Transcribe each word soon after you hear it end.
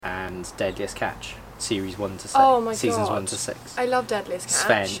and Deadliest Catch, series 1 to 6. Oh my Seasons God. 1 to 6. I love Deadliest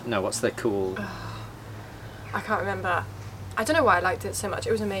Catch. Sven, no, what's the cool... I can't remember. I don't know why I liked it so much.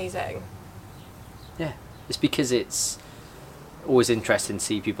 It was amazing. Yeah, it's because it's always interesting to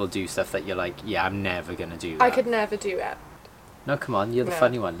see people do stuff that you're like, yeah, I'm never going to do that. I could never do it. No, come on, you're the No.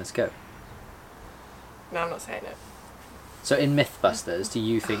 funny one, let's go. No, I'm not saying it. So in Mythbusters, do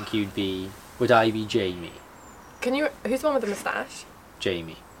you think would I be Jamie? Can you... Who's the one with the moustache?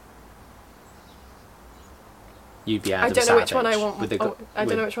 Jamie. You'd be Adam I don't know which Savage one I want. with the I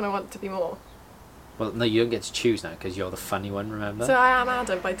don't know which one I want to be more. Well, no, you don't get to choose now because you're the funny one, remember? So I am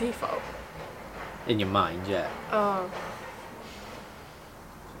Adam by default. In your mind, yeah. Oh.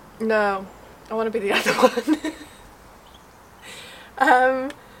 No. I want to be the other one.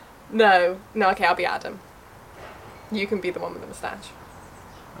 No. No, okay, I'll be Adam. You can be the one with the moustache.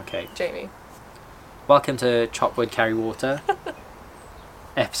 Okay. Jamie. Welcome to Chopwood Carry Water.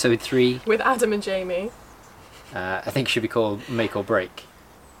 Episode 3. With Adam and Jamie. I think it should be called Make or Break.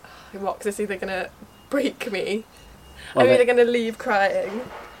 What, because it's either going to break me, Well, I'm either going to leave crying.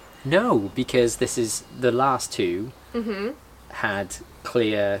 No, because this is the last two Mm-hmm. had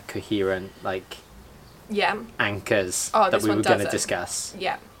clear, coherent, like, Yeah. anchors Oh, that this we one were going to doesn't. discuss.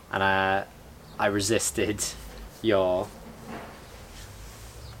 Yeah. And I resisted your...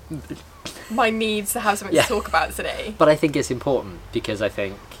 My needs to have something Yeah. to talk about today. But I think it's important because I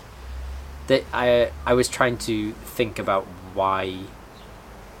think that I was trying to think about why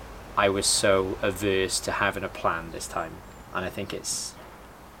I was so averse to having a plan this time. And I think it's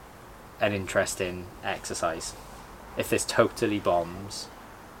an interesting exercise. If this totally bombs,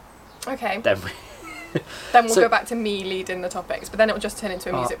 Okay. then Then we'll So- go back to me leading the topics, but then it'll just turn into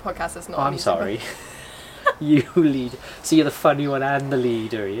a music podcast that's not a I'm music sorry. You lead. So you're the funny one and the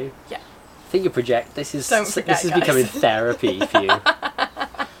lead, are you? Yeah. I think you project. This is Don't forget, this is guys. becoming therapy for you.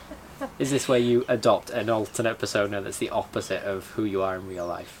 Is this where you adopt an alternate persona that's the opposite of who you are in real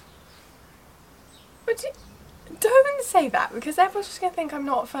life? But don't say that, because everyone's just going to think I'm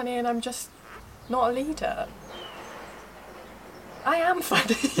not funny and I'm just not a leader. I am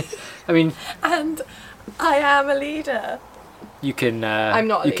funny. I mean, And I am a leader. you can. I'm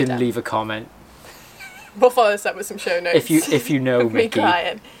not a You can leader. leave a comment We'll follow this up with some show notes. if you know of me Mickey.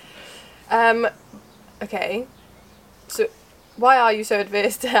 crying. Okay. So, why are you so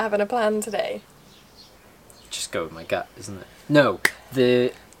adverse to having a plan today? Just go with my gut, isn't it? No,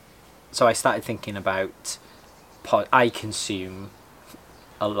 so I started thinking about. I consume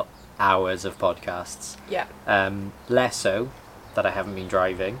a lot hours of podcasts. Yeah. Less so that I haven't been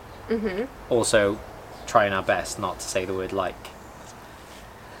driving. Mhm. Also, trying our best not to say the word like.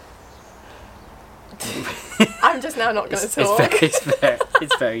 I'm just now not going to It's talk.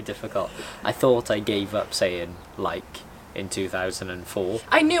 it's very difficult. I thought I gave up saying like in 2004,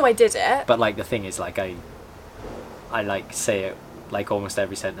 I knew I did it. but like the thing is, like I like say it like almost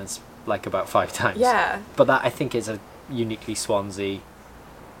every sentence like about 5 times. Yeah. But that I think is a uniquely Swansea.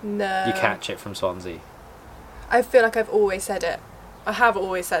 No. You catch it from Swansea. I feel like I've always said it. I have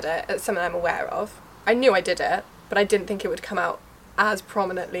always said it. It's something I'm aware of. I knew I did it, but I didn't think it would come out as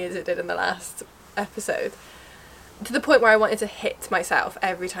prominently as it did in the last episode. To the point where I wanted to hit myself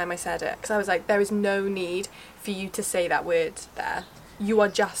every time I said it. Because I was like, there is no need for you to say that word there. You are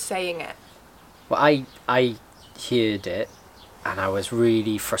just saying it. Well, I heard it, and I was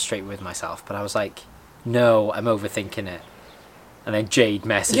really frustrated with myself. But I was like, no, I'm overthinking it. And then Jade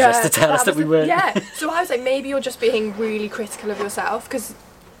messaged us to tell us that we weren't. Yeah, so I was like, maybe you're just being really critical of yourself, because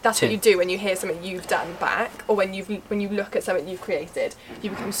that's what you do when you hear something you've done back, or when you look at something you've created,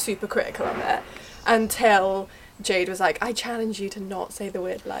 you become super critical of it. Until Jade was like, I challenge you to not say the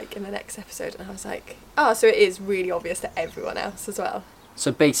word like in the next episode. And I was like, oh, so it is really obvious to everyone else as well.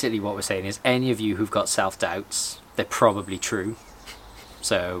 So basically what we're saying is any of you who've got self-doubts, they're probably true.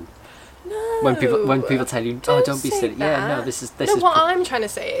 So No. when people tell you, oh, don't be say silly. Yeah, no, that. this is what I'm trying to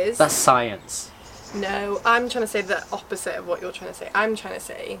say is... that's science. No, I'm trying to say the opposite of what you're trying to say. I'm trying to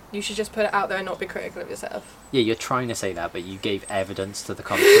say you should just put it out there and not be critical of yourself. Yeah, you're trying to say that, but you gave evidence to the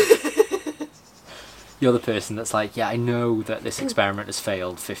contrary. You're the person that's like, yeah, I know that this experiment has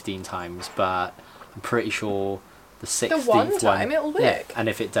failed 15 times, but I'm pretty sure the 16th one time it'll Yeah, work. and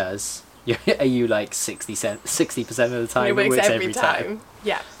if it does, are you like 60% of the time? It works every time.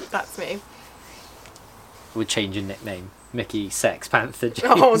 Yeah, that's me. We'll change your nickname. Mickey Sex Panther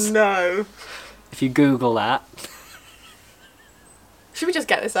James. Oh no. If you Google that, Should we just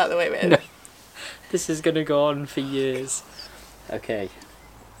get this out of the way with? No. This is going to go on for years. Okay.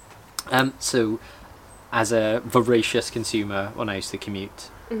 So, as a voracious consumer, when I used to commute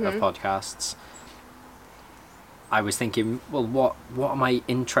of podcasts, I was thinking, well, what am I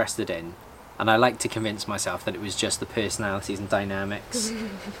interested in? And I like to convince myself that it was just the personalities and dynamics.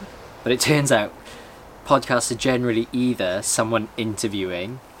 But it turns out podcasts are generally either someone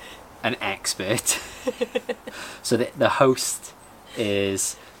interviewing an expert, so the host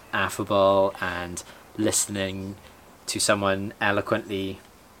is affable and listening to someone eloquently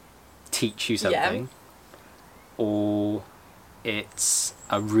teach you something, or it's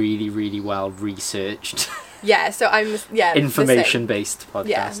a really, really well researched Yeah, so I'm information based podcast.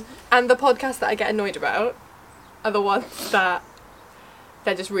 Yeah, and the podcasts that I get annoyed about are the ones that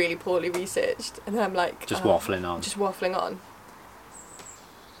they're just really poorly researched, and then I'm like, Just waffling on. Just waffling on.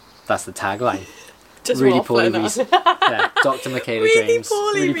 That's the tagline. Just really poorly waffling on. researched. Yeah, Dr. Michaela Really James.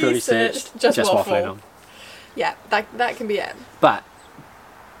 poorly Really poorly researched, researched. just waffle. waffling on. Yeah, that can be it. But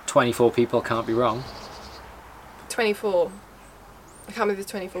 24 people can't be wrong. 24. I can't believe there's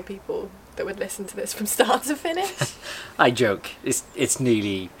 24 people that would listen to this from start to finish. I joke. It's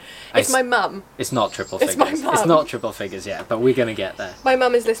nearly. It's my mum. It's not triple It's figures. my mum. It's not triple figures yet, but we're gonna get there. My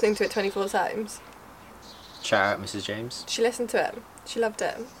mum is listening to it 24 times. Shout out, Mrs. James. She listened to it. She loved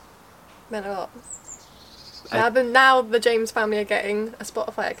it. Meant a lot. Now the James family are getting a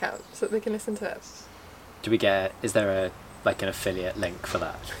Spotify account so that they can listen to it. Do we get? Is there an affiliate link for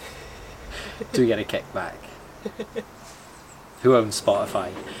that? Do we get a kickback? Who owns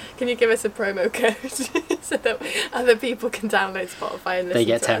Spotify? Can you give us a promo code so that other people can download Spotify and listen They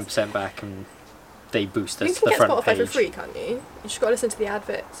get to us? 10% back and they boost You us to can the get front Spotify page. for free, can't you? You just got to listen to the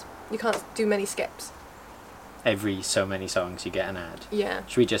adverts. You can't do many skips. Every so many songs you get an ad. Yeah.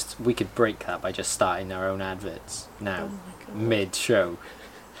 We could break that by just starting our own adverts now, Oh my God. mid-show.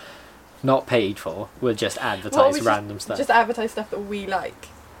 Not paid for, we'll just Well, advertise we random stuff. Just advertise stuff that we like.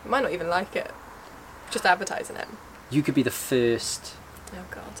 We might not even like it. Just advertising it. You could be the first Oh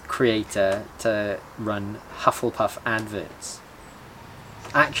God. creator to run Hufflepuff adverts.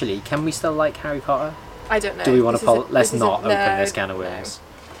 Actually, can we still like Harry Potter? I don't know. Do we want This to... isn't- Let's this isn't- not open no, this can of no. worms.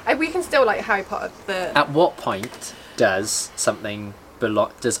 We can still like Harry Potter. At what point does something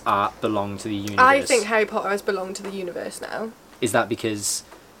does art belong to the universe? I think Harry Potter has belonged to the universe now. Is that because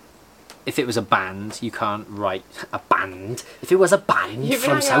if it was a band, you can't write a band? If it was a band You've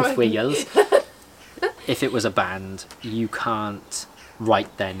been from hanging out South with- Wales, if it was a band, you can't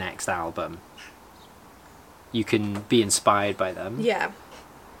write their next album. You can be inspired by them, Yeah.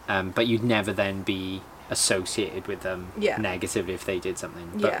 but you'd never then be associated with them Yeah. negatively if they did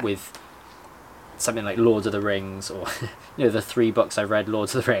something. But Yeah. with something like Lord of the Rings, or the 3 books I've read,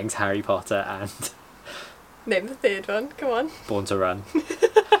 Lord of the Rings, Harry Potter, and Name the third one. Come on. Born to Run.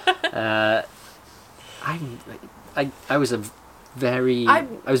 I was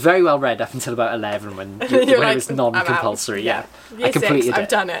I was very well read up until about 11 when You're it like, was "I'm non-compulsory. out." Yeah, Year I completed 6, I've it.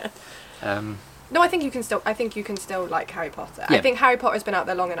 done it. Um, No, I think you can still. I think you can still like Harry Potter. Yeah. I think Harry Potter's been out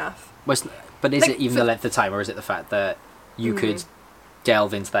there long enough. but is Like, it even the length of time, or is it the fact that you could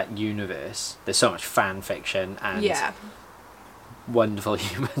delve into that universe? There's so much fan fiction and Yeah. wonderful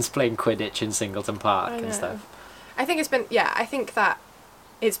humans playing Quidditch in Singleton Park I know. and stuff. I think it's been. Yeah, I think that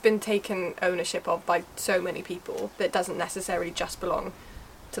it's been taken ownership of by so many people that it doesn't necessarily just belong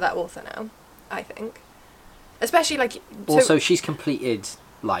to that author now. I think, especially like. Also, she's completed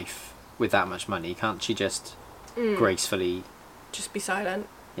life with that much money. Can't she just gracefully? just be silent.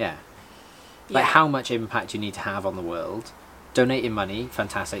 Yeah. Yeah. Like how much impact you need to have on the world. Donating money,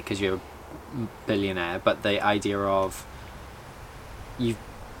 fantastic, because you're a billionaire. But the idea of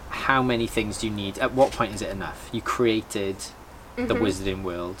how many things do you need? At what point is it enough? You created the wizarding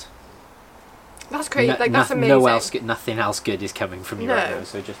world. That's crazy. Like that's No amazing. nothing else good is coming from you right No. now.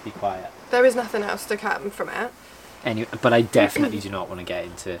 So just be quiet. There is nothing else to come from it. Anyway, but I definitely do not want to get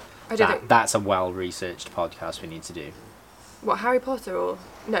into I don't that. think- That's a well-researched podcast we need to do. What, Harry Potter or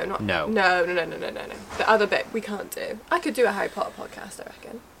no? Not No. No. The other bit we can't do. I could do a Harry Potter podcast, I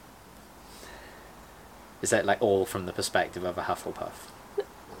reckon. Is that like all from the perspective of a Hufflepuff?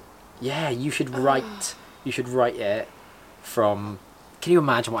 Yeah, you should write. You should write it from. Can you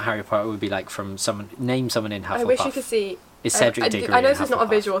imagine what Harry Potter would be like from someone? Name someone in Hufflepuff. I wish you could see. Is Cedric Diggory? I know a this is not a Hufflepuff?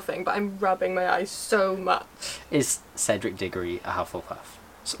 visual thing, but I'm rubbing my eyes so much. Is Cedric Diggory a Hufflepuff?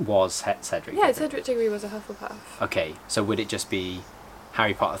 Was Cedric? Yeah, Diggory? Cedric Diggory was a Hufflepuff. Okay, so would it just be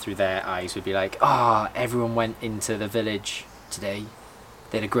Harry Potter through their eyes? Would be like, everyone went into the village today.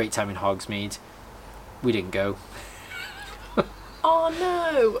 They had a great time in Hogsmeade. We didn't go. Oh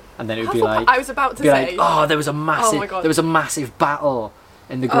no! And then it would be Hufflepuff- like, I was about to be say. like, there was a massive, my God. there was a massive battle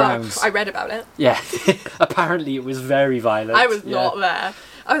in the grounds. I read about it. Yeah, apparently it was very violent. I was Yeah. not there.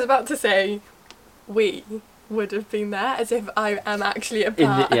 I was about to say, we would have been there, as if I am actually a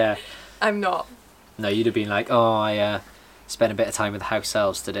part. Yeah, I'm not. No, you'd have been like, oh, I spent a bit of time with the house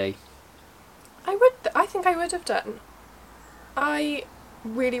elves today. I think I would have done. I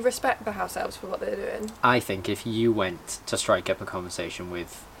really respect the house elves for what they're doing. I think if you went to strike up a conversation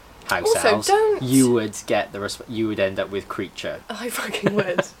with house Also, elves, don't- you would get you would end up with creature. I fucking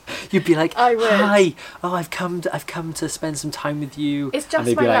would. You'd be like, I would. hi, oh, I've come to spend some time with you. It's just and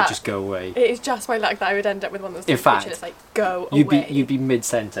they'd my be like, luck. just go away. It is just my luck that I would end up with one of those In things fact, which is like, go You'd away. be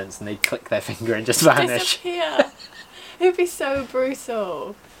mid-sentence and they'd click their finger and just vanish. Disappear. It'd be so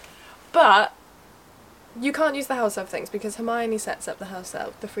brutal. But you can't use the house elf things because Hermione sets up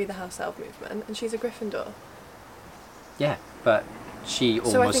the Free the House Elf movement, and she's a Gryffindor. Yeah, but she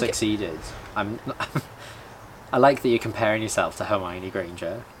So I almost think succeeded. I like that you're comparing yourself to Hermione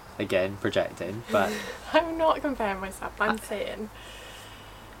Granger. Again, projecting, but I'm not comparing myself. I'm saying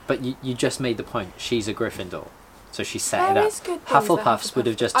but you just made the point. She's a Gryffindor, so she set there it is up. good things that Hufflepuffs would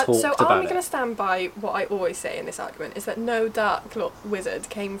have just talked so about I'm going to it. stand by what I always say in this argument: is that no dark wizard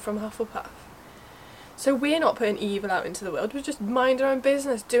came from Hufflepuff. So we're not putting evil out into the world. We're just minding our own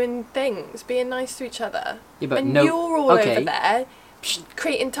business, doing things, being nice to each other. Yeah, but and no- you're all okay. over there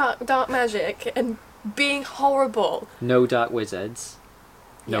creating dark magic and being horrible. No dark wizards,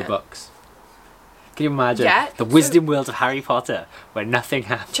 no Yeah. books. Can you imagine Yeah, the so- Wizarding World of Harry Potter where nothing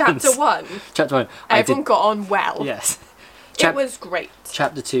happens? Chapter 1, Chapter 1. everyone got on well. Yes. It was great.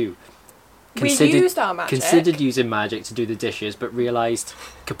 Chapter 2. We used our magic. Considered using magic to do the dishes, but realised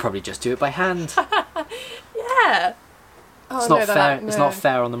could probably just do it by hand. Yeah. Oh, It's no, not they're fair. like, It's no. not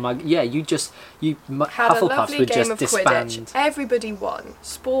fair on the mug. Yeah, you Had a Hufflepuffs lovely would game just of disband. Quidditch. Everybody won.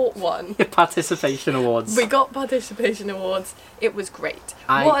 Sport won. Participation awards. We got participation awards. It was great.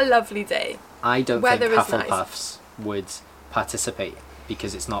 I- What a lovely day. I don't Weather think is nice. Hufflepuffs would participate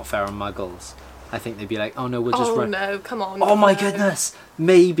because it's not fair on Muggles. I think they'd be like, oh no, we'll just Oh run. no, come on. Oh my no. goodness!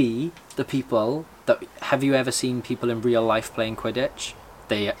 Maybe the people that have you ever seen people in real life playing Quidditch?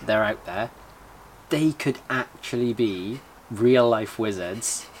 They're out there. They could actually be real life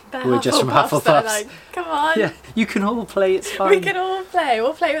wizards They're who are just from Hufflepuffs that are Hufflepuffs. like, come on. Yeah, you can all play. It's fine. We can all play.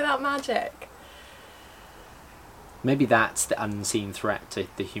 We'll play without magic. Maybe that's the unseen threat to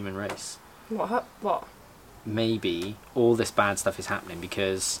the human race. What? Maybe all this bad stuff is happening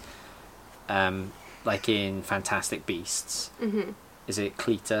because, like in Fantastic Beasts, Mm-hmm. is it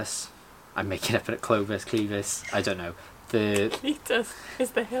Cletus? I'm making up it. Clevis. I don't know. The Cletus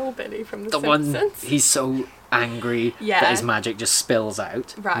is the hillbilly from The one Simpsons. he's so angry Yeah. that his magic just spills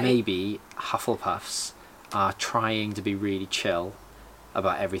out. Right. Maybe Hufflepuffs are trying to be really chill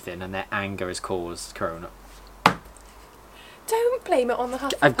about everything, and their anger has caused Corona. Don't blame it on the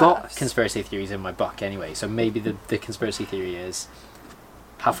Hufflepuffs. I've got conspiracy theories in my book anyway, so maybe the conspiracy theory is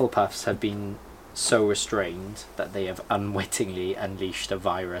Hufflepuffs have been so restrained that they have unwittingly unleashed a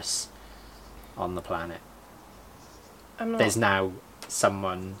virus on the planet. I'm not. There's now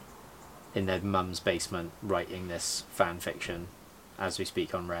someone in their mum's basement writing this fan fiction as we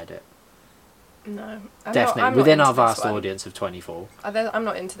speak on Reddit. No. I'm Definitely, not within our into this vast one. audience of 24. I'm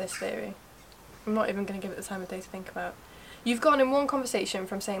not into this theory. I'm not even going to give it the time of day to think about. You've gone in one conversation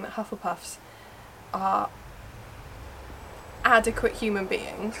from saying that Hufflepuffs are adequate human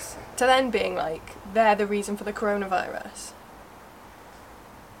beings to then being like, they're the reason for the coronavirus.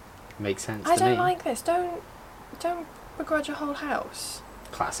 Makes sense I to don't me. like this. Don't begrudge a whole house.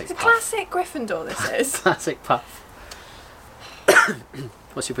 Classic It's a Puff. classic Gryffindor, this is. Classic Puff.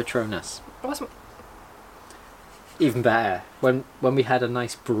 What's your Patronus? What's Even better, when we had a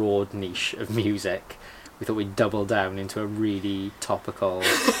nice broad niche of music, we thought we'd double down into a really topical,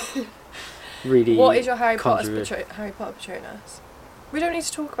 really What is your Harry controversial- Potter Patronus? We don't need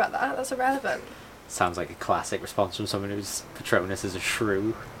to talk about that. That's irrelevant. Sounds like a classic response from someone whose Patronus is a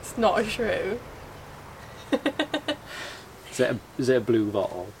shrew. It's not a shrew. Is it a blue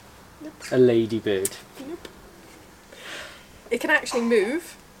bottle? A ladybird? It can actually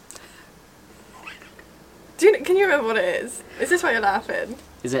move. Can you remember what it is? Is this why you're laughing?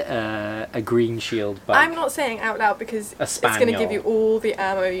 Is it a green shield bug? I'm not saying out loud because A it's going to give spaniel. you all the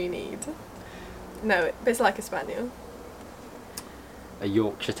ammo you need. No, but it's like a spaniel. A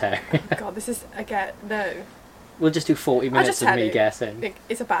Yorkshire Terrier. God, this is no. We'll just do 40 I'll minutes just of tell me you. guessing.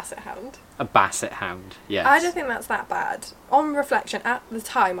 It's a basset hound. A basset hound, yes. I don't think that's that bad. On reflection, at the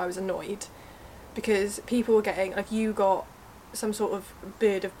time I was annoyed because people were getting, like, you got some sort of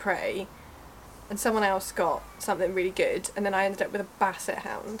bird of prey and someone else got something really good, and then I ended up with a basset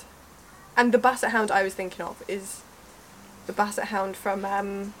hound. And the basset hound I was thinking of is the basset hound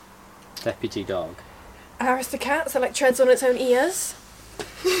from Deputy dog. Aristocats, that like treads on its own ears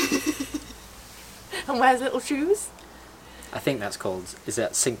and wears little shoes. I think that's called, is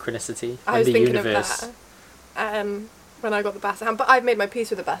that synchronicity? I was thinking of that when I got the Basset Hound, but I've made my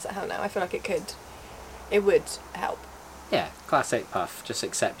peace with the Basset Hound now. I feel like it would help. Yeah, classic Puff. Just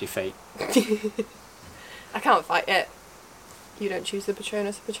accept your fate. I can't fight it. You don't choose the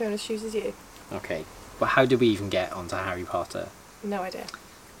Patronus chooses you. Okay, but how did we even get onto Harry Potter? No idea.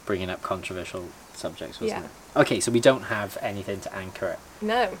 Bringing up controversial subjects, wasn't Yeah. it? Okay, so we don't have anything to anchor it.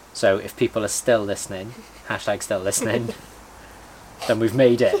 No. So if people are still listening, hashtag still listening, then we've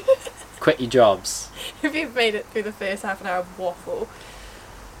made it. Quit your jobs. If you've made it through the first half an hour of waffle.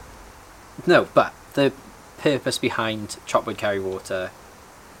 No, but the purpose behind Chopwood Carry Water,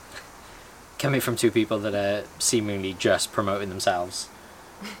 coming from two people that are seemingly just promoting themselves,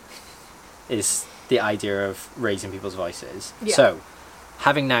 is the idea of raising people's voices. Yeah. So,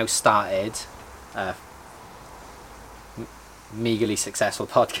 having now started a meagerly successful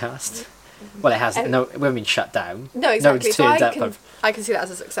podcast, well, it hasn't. No, we haven't been shut down. No, exactly. one's So turned up. I can see that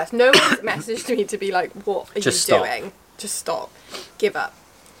as a success. No one's messaged me to be like, "What are Just you stop. doing? Just stop. Give up."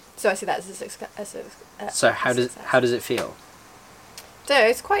 So I see that as a success. So how does it feel? So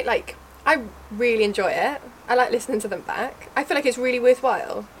it's quite like, I really enjoy it. I like listening to them back. I feel like it's really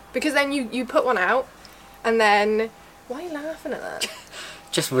worthwhile because then you put one out, and then why are you laughing at that?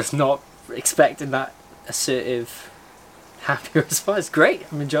 Just was not expecting that assertive, happy response. Great,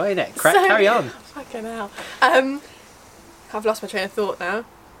 I'm enjoying it. Carry on. Fucking hell. I've lost my train of thought now.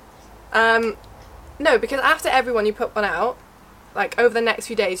 No, because after everyone you put one out, like over the next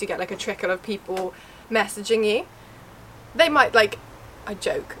few days you get like a trickle of people messaging you. They might like, I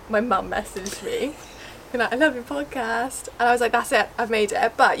joke, my mum messaged me, being like, I love your podcast, and I was like, that's it, I've made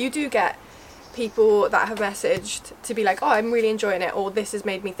it. But you do get people that have messaged to be like, oh, I'm really enjoying it, or this has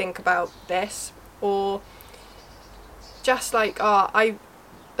made me think about this, or just like, oh,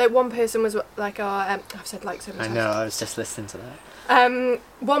 like one person was like, oh, I've said like so many I times. know, I was just listening to that.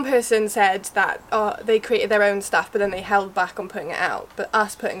 One person said that they created their own stuff, but then they held back on putting it out. But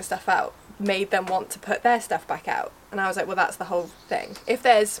us putting stuff out made them want to put their stuff back out. And I was like, well, that's the whole thing. If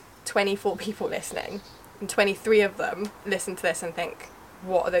there's 24 people listening, and 23 of them listen to this and think,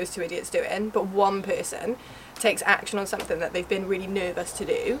 what are those two idiots doing? But one person takes action on something that they've been really nervous to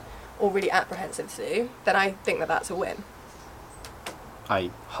do, or really apprehensive to do, then I think that that's a win. I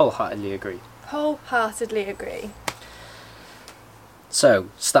wholeheartedly agree. Wholeheartedly agree. So,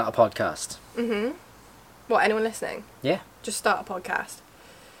 start a podcast. Mm-hmm. What, anyone listening? Yeah. Just start a podcast.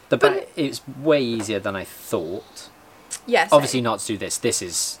 It's way easier than I thought. Yes. Obviously not to do this. This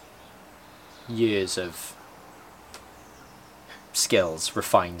is years of skills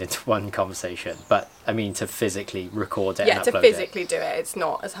refined into one conversation. But, I mean, to physically record it and upload it. Yeah, to physically do it. It's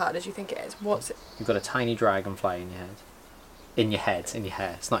not as hard as you think it is. What's it? You've got a tiny dragonfly in your head. In your head, in your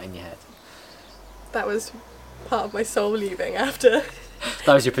hair. It's not in your head. That was part of my soul leaving after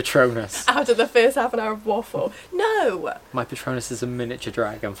That was your Patronus. after the first half an hour of waffle. No! My Patronus is a miniature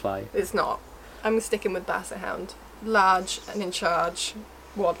dragonfly. It's not. I'm sticking with Basset Hound. Large and in charge,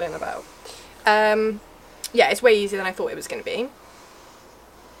 waddling about. Yeah, it's way easier than I thought it was going to be.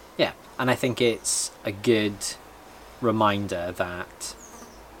 Yeah, and I think it's a good reminder that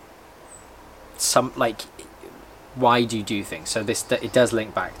why do you do things? So it does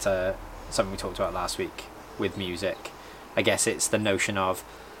link back to something we talked about last week with music. I guess it's the notion of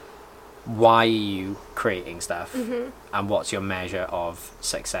why are you creating stuff, and what's your measure of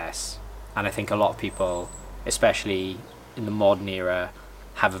success. And I think a lot of people, especially in the modern era,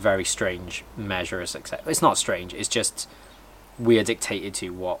 have a very strange measure of success. It's not strange, it's just we are dictated to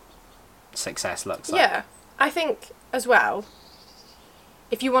what success looks like. Yeah, I think as well,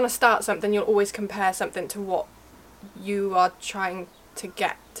 if you want to start something, you'll always compare something to what you are trying to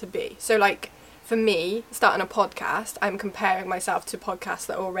get to be. So like, for me, starting a podcast, I'm comparing myself to podcasts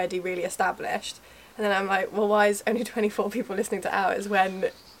that are already really established. And then I'm like, well, why is only 24 people listening to ours when,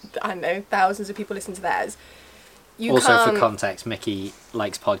 I don't know, thousands of people listen to theirs? For context, Mickey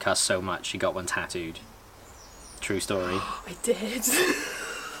likes podcasts so much she got one tattooed. True story. I did.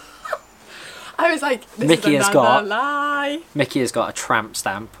 I was like, this Mickey is another lie. Mickey has got a tramp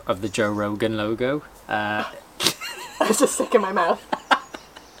stamp of the Joe Rogan logo. I was just sick in my mouth.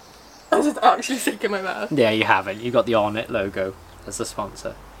 I was just actually sick in my mouth. Yeah, you haven't. You got the On It logo as the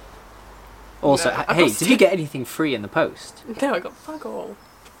sponsor. Also, No, hey, did you get anything free in the post? No, I got fuck all.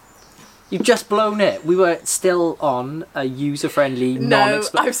 You've just blown it. We were still on a user-friendly,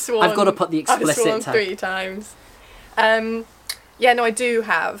 I've sworn. I've got to put the explicit I've sworn 3 times. Yeah, no, I do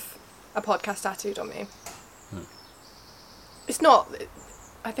have a podcast tattooed on me. It's not.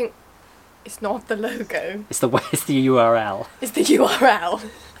 I think it's not the logo. It's the URL. It's the URL.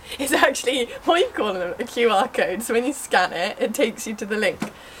 It's actually, what are you calling them? A QR code. So when you scan it, it takes you to the link.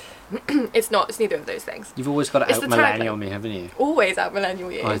 It's not. It's neither of those things. You've always got to It's out the millennial tagline. me, haven't you? Always at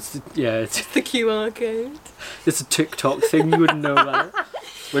millennial years. Oh, it's The QR code. it's a TikTok thing. You wouldn't know about it.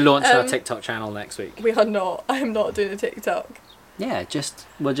 We're launching our TikTok channel next week. We are not. I am not doing a TikTok. Yeah,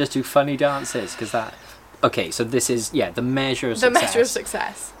 we'll just do funny dances because that. Okay, so this is the measure of The success. measure of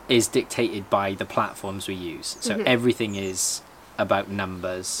success. Is dictated by the platforms we use. So everything is about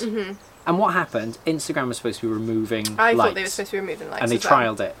numbers. Mm-hmm. And what happened? Instagram was supposed to be removing I likes, thought they were supposed to be removing likes. and they as well.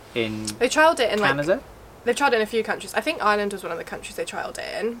 trialled it in They trialled it in Canada. They've tried it in a few countries. I think Ireland was one of the countries they trialled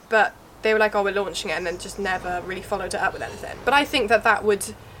it in, but they were like, oh, we're launching it, and then just never really followed it up with anything. But I think that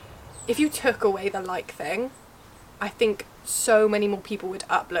would, if you took away the like thing, I think so many more people would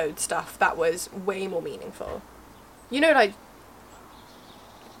upload stuff that was way more meaningful. You know, like,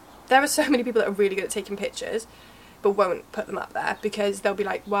 there are so many people that are really good at taking pictures, but won't put them up there because they'll be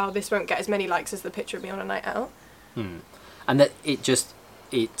like, wow, this won't get as many likes as the picture of me on a night out. And that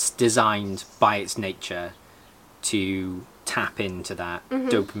it's designed by its nature to tap into that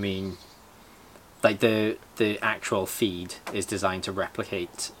dopamine. Like the actual feed is designed to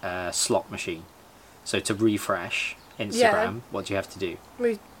replicate a slot machine. So to refresh Instagram, what do you have to do?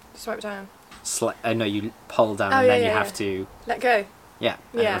 We swipe down. No, you pull down Oh, and yeah, then you yeah, have yeah. to Let go. and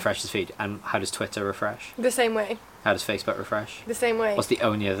it Yeah. refreshes feed. And how does Twitter refresh? The same way. How does Facebook refresh? The same way. What's the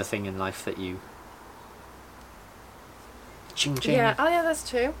only other thing in life that you ching ching Yeah. Oh, yeah, that's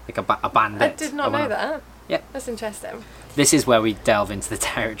true. like a bandit? I did not know that. Yeah. That's interesting. This is where we delve into the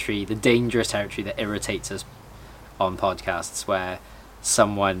territory, the dangerous territory that irritates us on podcasts, where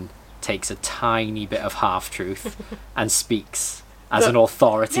someone takes a tiny bit of half-truth and speaks as an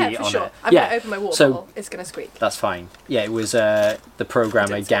authority Yeah, for on sure. it. I'm going to open my water so bottle. It's going to squeak. that's fine. Yeah, it was the programmer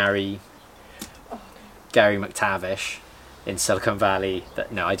Didn't say. Gary McTavish in Silicon Valley.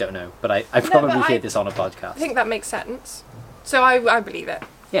 No, I don't know, but I probably but hear I this on a podcast. I think that makes sense. So I believe it.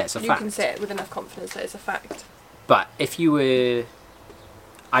 Yeah, it's a You fact. can say it with enough confidence that it's a fact. But if you were...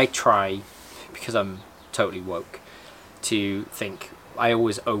 I try, because I'm totally woke, to think... I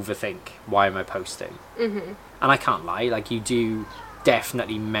always overthink, why am I posting? Mm-hmm. And I can't lie, like, you do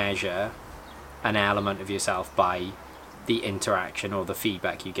definitely measure an element of yourself by the interaction or the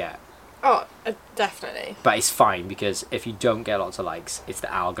feedback you get. Oh, definitely. But it's fine, because if you don't get lots of likes, it's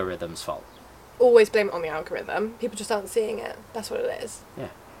the algorithm's fault. Always blame it on the algorithm. People just aren't seeing it. That's what it is. Yeah.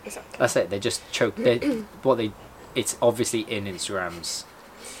 Exactly. That's it, they just choke... It's obviously in Instagram's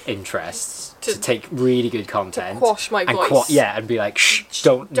interests to take really good content, quash my and voice. and be like, shh,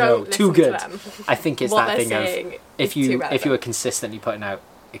 don't no, listen too to good. them. I think it's What that they're thing of saying if is too you relevant. were consistently putting out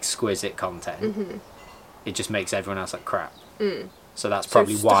exquisite content, it just makes everyone else like crap. So that's So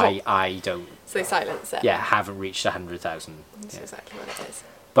probably why stop. I don't. So they silence it. Haven't reached 100,000. That's Yeah. exactly what it is.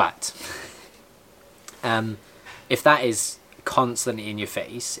 But if that is constantly in your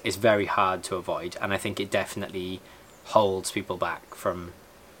face, it's very hard to avoid, and I think it definitely holds people back from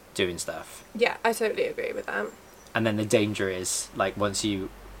doing stuff. Yeah, I totally agree with that. And then the danger is, like, once you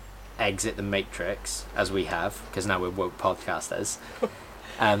exit the matrix, as we have, because now we're woke podcasters.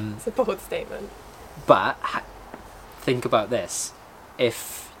 It's a bold statement. But think about this: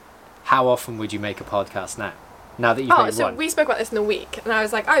 how often would you make a podcast now? Now that you've Oh, made so one, we spoke about this in a week, and I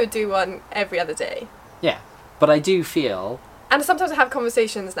was like, I would do one every other day. yeah. But I do feel And sometimes I have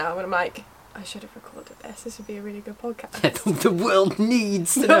conversations now when I'm like, I should have recorded this. This would be a really good podcast. the world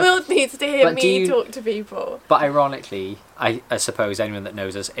needs to The know. world needs to hear But do me you- talk to people. But ironically, I suppose anyone that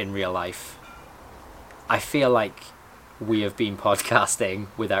knows us in real life, I feel like we have been podcasting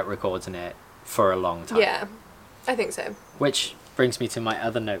without recording it for a long time. Yeah, I think so. Which brings me to my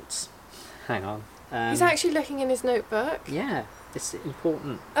other notes. Hang on. He's actually looking in his notebook. Yeah, it's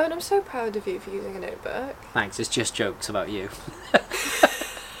important. Oh, and I'm so proud of you for using a notebook. Thanks, it's just jokes about you.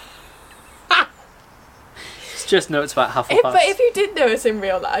 It's just notes about Hufflepuff. But if you did know us in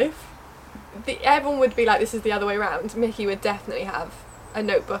real life, everyone would be like, this is the other way around. Mickey would definitely have a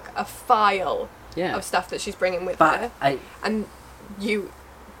notebook, a file yeah. of stuff that she's bringing with But her. I And you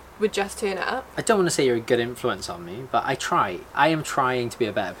would just turn it up. don't want to say you're a good influence on me, but I try. I am trying to be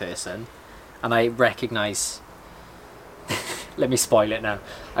a better person, and I recognise... Let me spoil it now.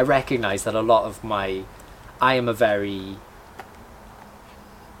 I recognise that a lot of I am a very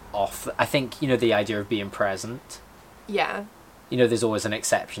off... I think, the idea of being present... Yeah. There's always an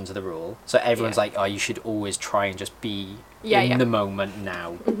exception to the rule. So everyone's Yeah. like, oh, you should always try and just be Yeah, in yeah. the moment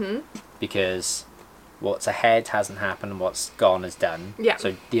now. Mm-hmm. Because what's ahead hasn't happened and what's gone is done. Yeah.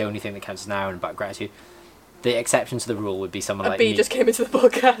 So the only thing that counts is now and about gratitude. The exception to the rule would be someone A like bee me. just came into the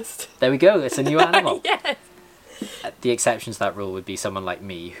podcast. There we go, it's a new animal. Yes. the exception to that rule would be someone like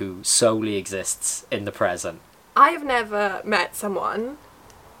me who solely exists in the present. I have never met someone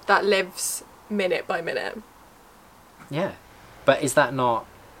that lives minute by minute. Yeah. But is that not...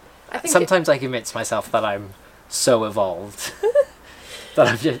 I think Sometimes I convince myself that I'm so evolved that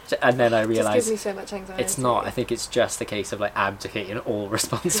I'm just... And then I it just realise gives me so much anxiety. it's not. I think it's just a case of like abdicating all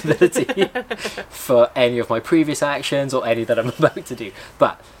responsibility for any of my previous actions or any that I'm about to do.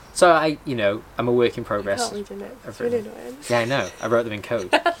 But... So I'm a work in I progress. can't read your notes. It's really annoying. Yeah, I know. I wrote them in code.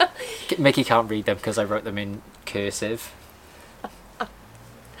 Mickey can't read them because I wrote them in cursive.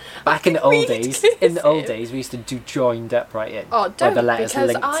 Back in the old days, we used to do joined up writing. Oh, where don't, the letters because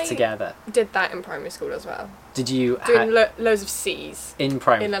linked I together. did that in primary school as well. Did you Doing loads of C's in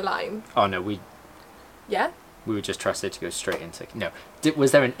primary? in a line. Oh no, we Yeah? were just trusted to go straight into no.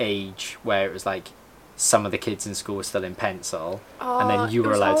 Was there an age where it was like some of the kids in school were still in pencil, and then you it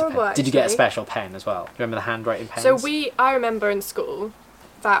were was allowed to horrible, pen? Did you get a actually. special pen as well? Do you remember the handwriting pens? So I remember in school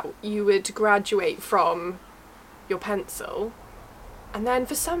that you would graduate from your pencil, and then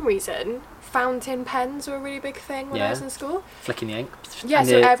for some reason fountain pens were a really big thing when I Yeah. was in school. flicking the ink. Yeah, and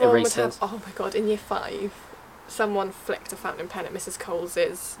so the everyone erasers. would have. Oh my god! In year 5, someone flicked a fountain pen at Mrs.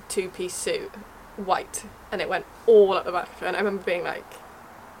 Coles's 2-piece suit, white, and it went all up the back of her. And I remember being like,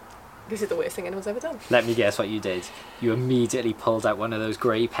 "This is the worst thing anyone's ever done." Let me guess what you did. You immediately pulled out one of those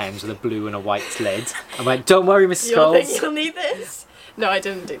grey pens with a blue and a white lid. I'm like, don't worry, Mrs. You'll think Scholes. you'll need this. No, I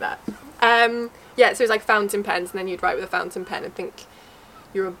didn't do that. Yeah, so it was like fountain pens, and then you'd write with a fountain pen and think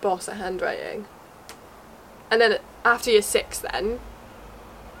you're a boss at handwriting. And then after year 6, then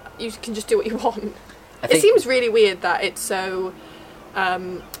you can just do what you want. It seems really weird that it's so.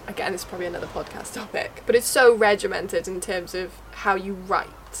 Again, it's probably another podcast topic, but it's so regimented in terms of how you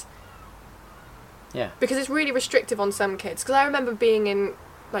write. Yeah. Because it's really restrictive on some kids. Because I remember being in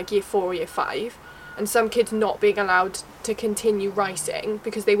like year 4 or year 5, and some kids not being allowed to continue writing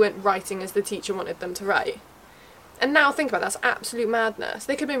because they weren't writing as the teacher wanted them to write. And now think about that, that's absolute madness.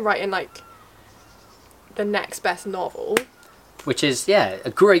 They could have been writing like the next best novel. Which is,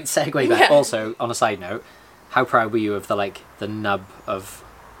 a great segue back. Yeah. Also, on a side note, how proud were you of the nub of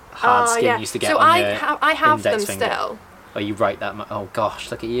hard skin you used to get so on your I have them index finger? still. Oh, you write that much? Oh gosh,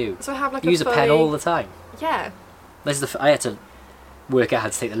 look at you. So I have like You use a pen all the time. Yeah. This is I had to work out how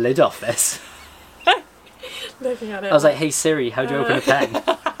to take the lid off this. Looking at it. I was like, hey Siri, how do you open a pen?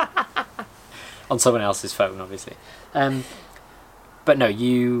 On someone else's phone, obviously. But no,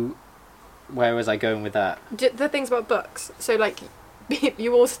 where was I going with that? The things about books. So like,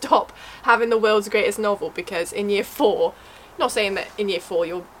 you all stop having the world's greatest novel because in year 4, not saying that in year 4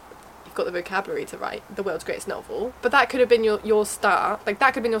 you've got the vocabulary to write the world's greatest novel, but that could have been your start. Like that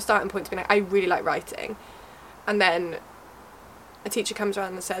could have been your starting point to be like, I really like writing, and then a teacher comes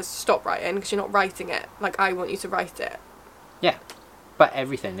around and says, stop writing because you're not writing it. Like I want you to write it. Yeah, but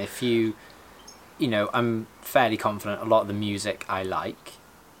everything. If I'm fairly confident a lot of the music I like.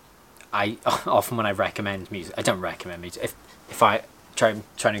 I often when I recommend music, I don't recommend music. If I try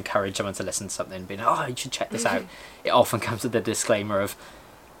to encourage someone to listen to something, being you should check this out, it often comes with the disclaimer of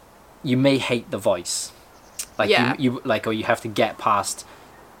you may hate the voice, like Yeah. you like, or you have to get past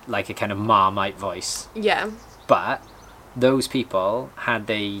like a kind of Marmite voice. Yeah. But those people, had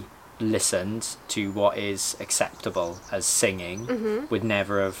they listened to what is acceptable as singing, would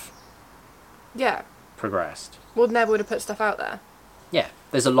never have Yeah. progressed. Never would have put stuff out there. Yeah,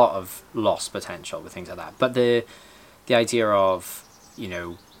 there's a lot of lost potential with things like that. But the idea of,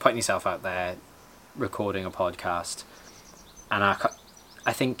 putting yourself out there, recording a podcast, and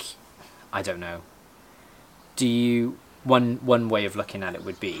I think, I don't know, one way of looking at it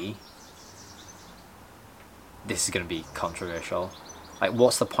would be, this is going to be controversial, like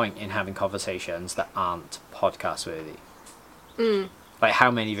what's the point in having conversations that aren't podcast worthy? Like how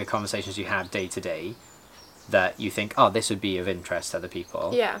many of the conversations you have day to day that you think, this would be of interest to other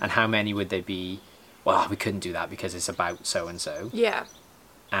people, Yeah. and how many would they be, well, we couldn't do that because it's about so and so, Yeah.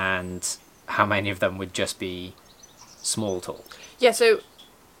 and how many of them would just be small talk? Yeah, so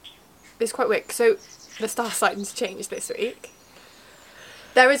it's quite weird. So the star signs changed this week.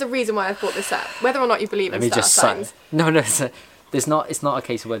 There is a reason why I've brought this up. Whether or not you believe in star signs. No, it's not a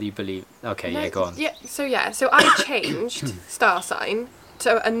case of whether you believe. Okay, No, yeah, go on. So I changed star sign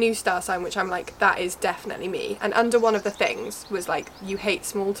to a new star sign, which I'm like, that is definitely me. And under one of the things was like, you hate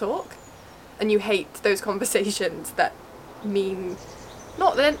small talk, and you hate those conversations that mean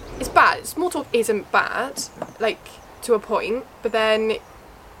not that it's bad. Small talk isn't bad, like to a point, but then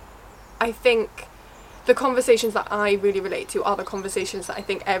I think the conversations that I really relate to are the conversations that I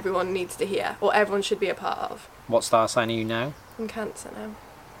think everyone needs to hear or everyone should be a part of. What star sign are you now? I'm Cancer now.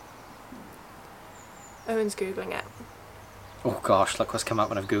 Owen's Googling it. Oh gosh, look what's come up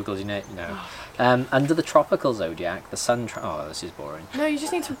when I've googled your name. No. Under the tropical zodiac, the sun. Oh, this is boring. No, you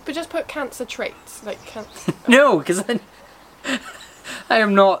just need to just put Cancer traits, like cancer. No, because then I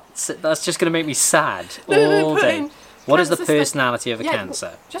am not. That's just going to make me sad all day. What is the Cancer personality of a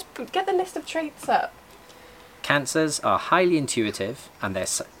Cancer? Get the list of traits up. Cancers are highly intuitive, and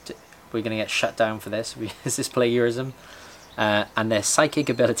we're going to get shut down for this. Is this plagiarism? And their psychic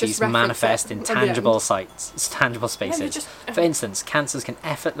abilities Just reference manifest it in at the tangible end. tangible spaces. just- For instance, Cancers can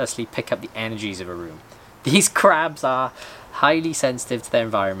effortlessly pick up the energies of a room. These crabs are highly sensitive to their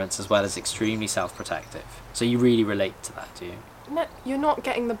environments as well as extremely self-protective. So you really relate to that, do you? No, you're not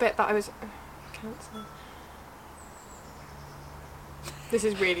getting the bit that I was. Cancer. This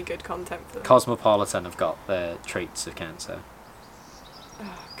is really good content for them. Cosmopolitan have got the traits of Cancer.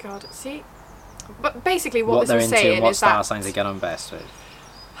 Oh God, see. But basically, What this they're was into saying and what is star that signs they get on best with.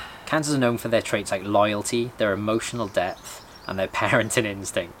 Cancers are known for their traits like loyalty, their emotional depth, and their parenting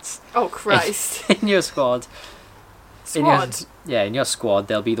instincts. Oh Christ! In your squad, Squad. in your squad,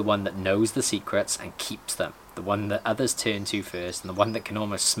 they'll be the one that knows the secrets and keeps them. The one that others turn to first, and the one that can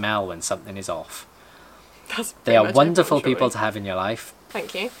almost smell when something is off. That's They pretty are much wonderful everyone, people surely. to have in your life.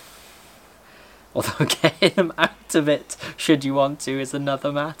 Thank you. Although getting them out of it, should you want to, is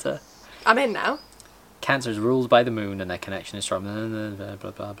another matter. I'm in now. Cancer is ruled by the moon and their connection is strong. Blah,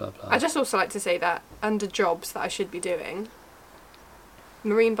 blah, blah, blah, blah. I just also like to say that under jobs that I should be doing,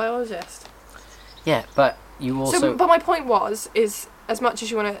 marine biologist. Yeah, but you also... So, but my point is as much as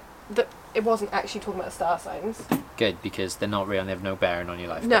you want to, that it wasn't actually talking about star signs. Good, because they're not real and they have no bearing on your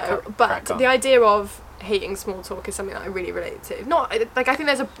life. No, but the idea of hating small talk is something that I really relate to. Not like I think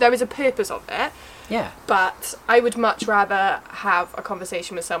there is a purpose of it, Yeah. but I would much rather have a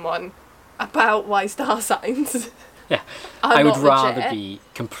conversation with someone about why star signs. Yeah. are I would not rather legit. be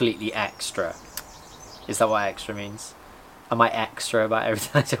completely extra. Is that what extra means? Am I extra about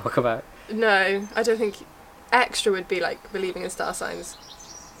everything I talk about? No, I don't think extra would be like believing in star signs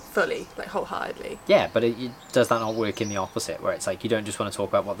fully, like wholeheartedly. Yeah, but does that not work in the opposite, where it's like you don't just want to talk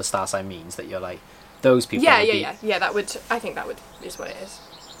about what the star sign means, that you're like, those people Yeah, would yeah, be... yeah. That would. I think that would is what it is.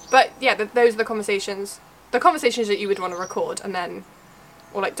 But yeah, those are the conversations. The conversations that you would want to record and then,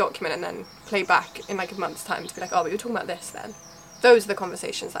 or like document and then play back in like a month's time to be like, oh, we were talking about this then. Those are the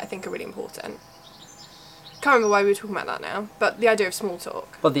conversations that I think are really important. Can't remember why we were talking about that now, but the idea of small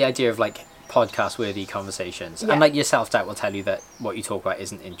talk. Well, the idea of like podcast-worthy conversations, Yeah. and like your self-doubt will tell you that what you talk about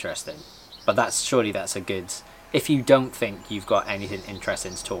isn't interesting. But surely that's a good... If you don't think you've got anything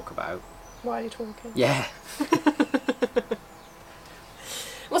interesting to talk about, Why are you talking? yeah.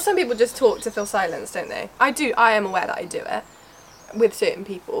 Well, some people just talk to fill silence, don't they? I do. I am aware that I do it with certain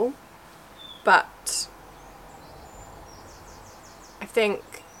people, but I think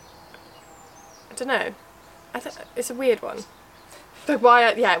I don't know. It's a weird one. Like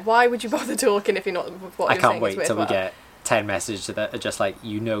why would you bother talking if you're not what I you're can't saying wait is till we worthwhile? get 10 messages that are just like,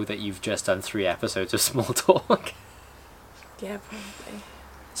 you know that you've just done 3 episodes of small talk. Yeah, probably.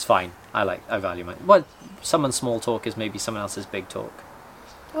 It's fine. I value my... Well, someone's small talk is maybe someone else's big talk.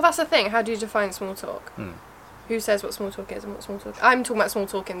 Well, that's the thing. How do you define small talk? Hmm. Who says what small talk is and what small talk? I'm talking about small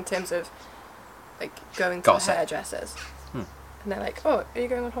talk in terms of like going to Gossip. the hairdressers, Hmm. and they're like, "Oh, are you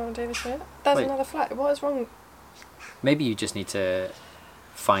going on holiday this year? There's Wait. another flight. What is wrong?" Maybe you just need to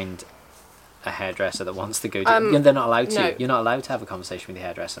find a hairdresser that wants to go to... they're not allowed to. no. You're not allowed to have a conversation with your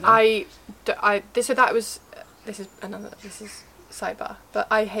hairdresser now. This is sidebar, but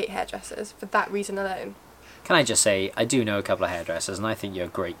I hate hairdressers for that reason alone. Can I just say, I do know a couple of hairdressers and I think you're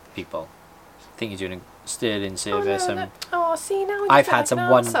great people. I think you're doing a sterling service. Oh, no, and no. Oh, see now. I've had some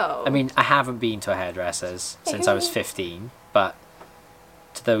one... Arsehole. I mean, I haven't been to a hairdresser's Yeah, since I was 15, but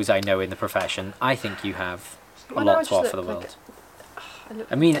to those I know in the profession, I think you have a Well, now I lot just to offer look the like world.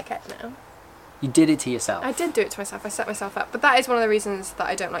 I mean- look like a dickhead now. You did it to yourself. I did do it to myself. I set myself up, but that is one of the reasons that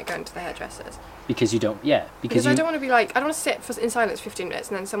I don't like going to the hairdressers. Because you don't... Yeah, Because you... I don't want to be like, I don't want to sit in silence for 15 minutes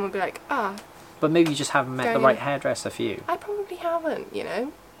and then someone will be like, But maybe you just haven't met the Going right in. hairdresser for you. I probably haven't, you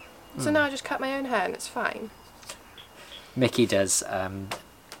know? So now I just cut my own hair and it's fine. Mickey does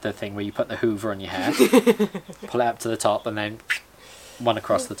the thing where you put the hoover on your hair, pull it up to the top, and then one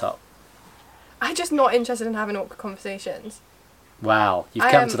across the top. I'm just not interested in having awkward conversations. Wow, you've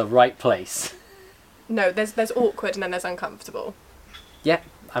I come am- to the right place. No, there's awkward and then there's uncomfortable. Yeah.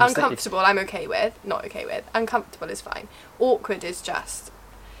 Uncomfortable I'm okay with, not okay with. Uncomfortable is fine. Awkward is just...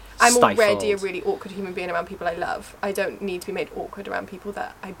 I'm already a Stifled. really awkward human being around people I love. I don't need to be made awkward around people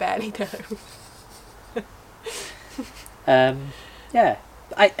that I barely know. Yeah.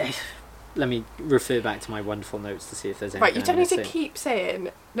 let me refer back to my wonderful notes to see if there's anything. Right, you don't need to missing. keep saying,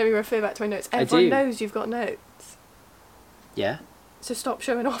 let me refer back to my notes. I Everyone do. knows you've got notes. Yeah, So stop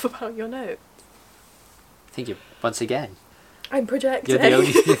showing off about your notes. thank you once again. I'm projecting.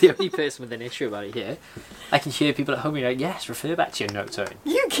 You're the only person with an issue about it here. I can hear people at home being like, yes, refer back to your notes, Owen.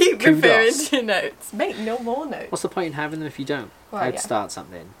 You keep Kudos. referring to your notes. Make no more notes. What's the point in having them if you don't? Well, How to yeah. start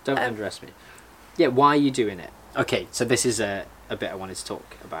something. Don't underestimate. Yeah, why are you doing it? Okay, so this is a bit I wanted to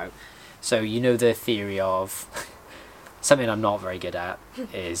talk about. So you know the theory of something I'm not very good at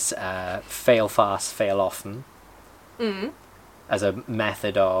is fail fast, fail often Mm. as a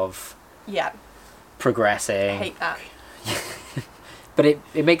method of Yeah, I progressing. hate that. But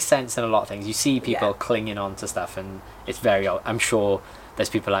it makes sense in a lot of things. You see people Yeah. clinging on to stuff, and it's very. I'm sure there's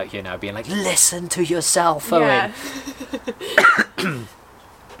people out here now being like, "Listen to yourself, Owen." Yeah.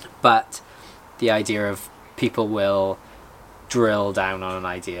 But the idea of people will drill down on an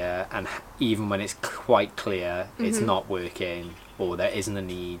idea, and even when it's quite clear it's not working or there isn't a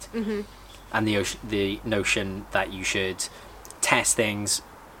need, and the notion that you should test things,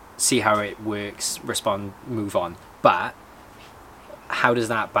 see how it works, respond, move on. But how does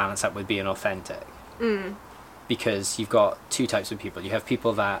that balance up with being authentic? Because you've got two types of people. You have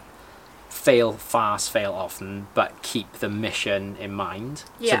people that fail fast, fail often, but keep the mission in mind.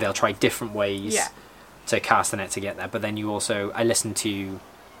 Yeah. So they'll try different ways Yeah. to cast the net to get there. But then you also, I listened to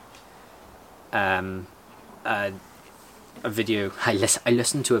a video. I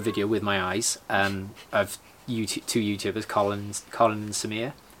listened to a video with my eyes of two YouTubers, Colin and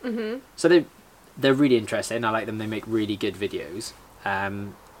Samir. So they're really interesting. I like them. They make really good videos.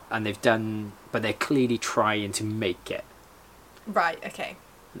 And but they're clearly trying to make it. Right, okay.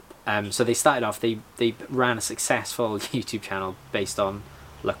 So they started off. They ran a successful YouTube channel based on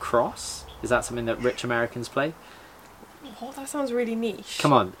lacrosse. Is that something that rich Americans play? Oh, that sounds really niche.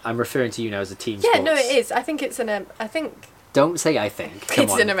 Come on, I'm referring to you now as a team Yeah, sports. no, it is. I think it's I think Don't say I think. Come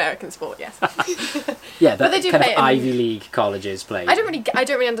it's on. an American sport, yes. Yeah, But they do kind play of it in- Ivy League colleges play. I don't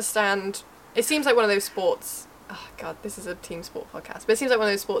really understand. It seems like one of those sports. Oh God, this is a team sport podcast, but it seems like one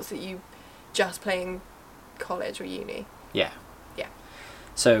of those sports that you just play in college or uni. Yeah. Yeah.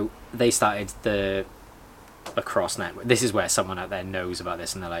 So they started the lacrosse network. This is where someone out there knows about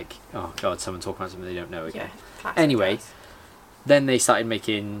this, and they're like, "Oh God, someone talking about something they don't know again." Classic Anyway, guys. then they started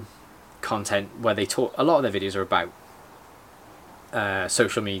making content where they talk. A lot of their videos are about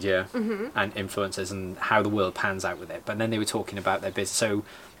social media and influencers and how the world pans out with it. But then they were talking about their business. So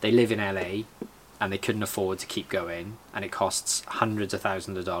they live in LA, and they couldn't afford to keep going, and it costs hundreds of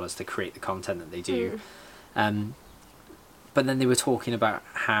thousands of dollars to create the content that they do. But then they were talking about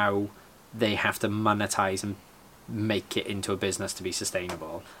how they have to monetize and make it into a business to be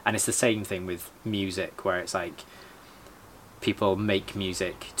sustainable. And it's the same thing with music, where it's like people make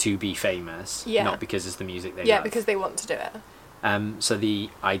music to be famous, Yeah. not because it's the music they Yeah, love. because they want to do it. So the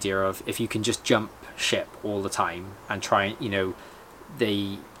idea of if you can just jump ship all the time and try,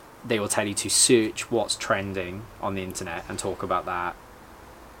 they will tell you to search what's trending on the internet and talk about that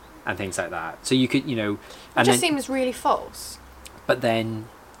and things like that. So you could, It and just then, seems really false. but then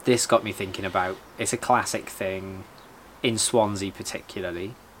this got me thinking about, it's a classic thing in Swansea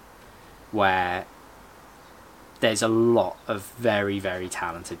particularly, where there's a lot of very, very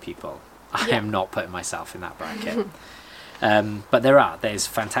talented people. I Yeah. am not putting myself in that bracket. But there's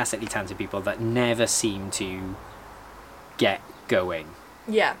fantastically talented people that never seem to get going.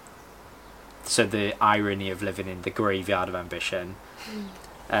 Yeah. So the irony of living in the graveyard of ambition,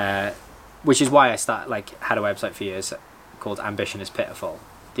 which is why I had a website for years called Ambition is Pitiful.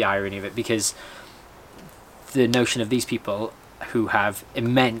 The irony of it, because the notion of these people who have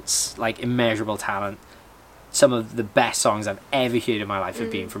immeasurable talent. Some of the best songs I've ever heard in my life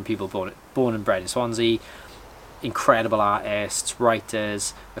have been from people born and bred in Swansea. Incredible artists,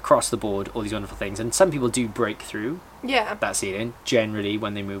 writers, across the board, all these wonderful things. And some people do break through Yeah. that ceiling, generally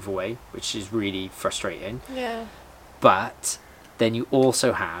when they move away, which is really frustrating. Yeah. But then you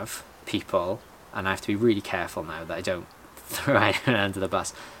also have people, and I have to be really careful now that I don't throw anyone under the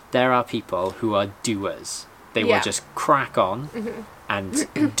bus. There are people who are doers. They Yeah. will just crack on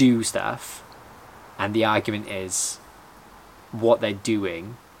and do stuff. And the argument is what they're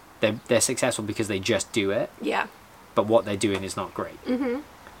doing, they're successful because they just do it, Yeah. but what they're doing is not great.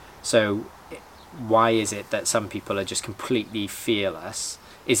 So why is it that some people are just completely fearless?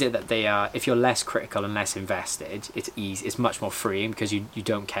 Is it that they are, if you're less critical and less invested, it's easy, it's much more freeing because you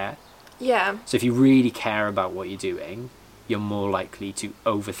don't care. Yeah. So if you really care about what you're doing, you're more likely to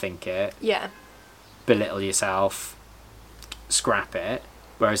overthink it, Yeah. belittle yourself, scrap it.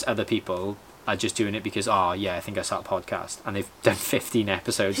 Whereas other people, are just doing it because, oh yeah, I think I start a podcast, and they've done 15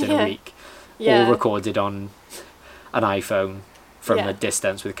 episodes in Yeah. a week, Yeah. all recorded on an iPhone from Yeah. a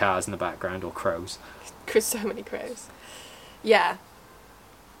distance with cars in the background or crows. So many crows. Yeah.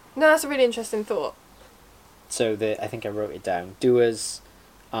 No, that's a really interesting thought. So I think I wrote it down. Doers,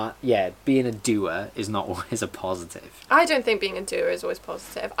 being a doer is not always a positive. I don't think being a doer is always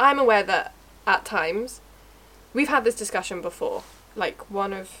positive. I'm aware that at times, we've had this discussion before. Like,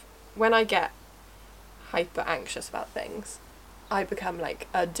 when I get hyper anxious about things, I become like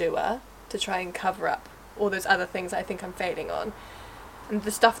a doer to try and cover up all those other things I think I'm failing on. And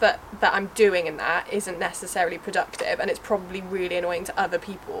the stuff that I'm doing in that isn't necessarily productive, and it's probably really annoying to other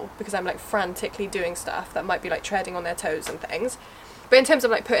people because I'm like frantically doing stuff that might be like treading on their toes and things. But in terms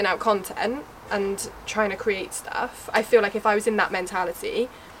of like putting out content and trying to create stuff, I feel like if I was in that mentality,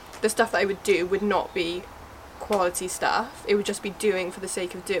 the stuff that I would do would not be quality stuff. It would just be doing for the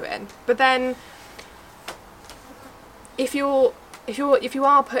sake of doing. But then if you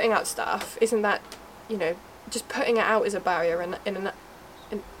are putting out stuff, isn't that, you know, just putting it out is a barrier in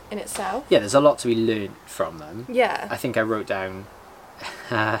itself? Yeah, there's a lot to be learned from them. Yeah. I think I wrote down,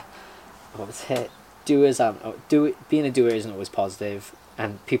 what was it? Being a doer isn't always positive,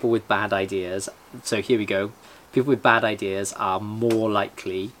 and people with bad ideas. So here we go. People with bad ideas are more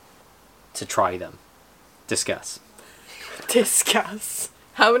likely to try them. Discuss. Discuss.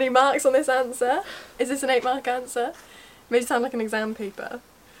 How many marks on this answer? Is this an 8-mark answer? Made it sound like an exam paper.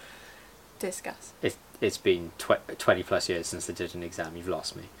 Discuss. It's been 20 plus years since I did an exam. You've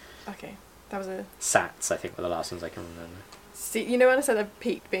lost me. Okay, that was a... SATs, I think, were the last ones I can remember. See, you know when I said I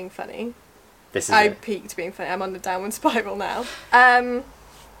peaked being funny? This is I it. peaked being funny. I'm on the downward spiral now.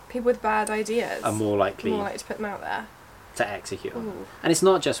 People with bad ideas Are more likely to put them out there. to execute on. Ooh. And it's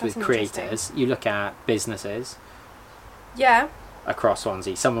not just That's with creators. You look at businesses Yeah, across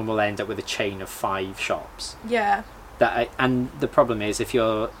Swansea. Someone will end up with a chain of 5 shops. yeah. And the problem is, if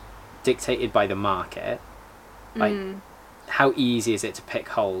you're dictated by the market, like, how easy is it to pick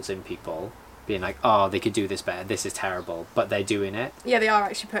holes in people, being like, oh, they could do this better, this is terrible, but they're doing it. Yeah, they are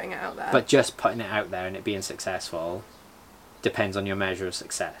actually putting it out there. But just putting it out there and it being successful depends on your measure of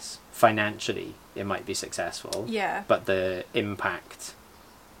success. Financially, it might be successful, yeah. but the impact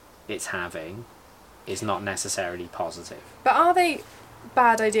it's having is not necessarily positive. But are they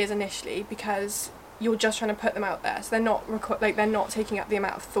bad ideas initially because you're just trying to put them out there? So they're not they're not taking up the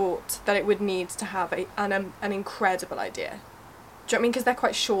amount of thought that it would need to have an incredible idea. Do you know what I mean? Because they're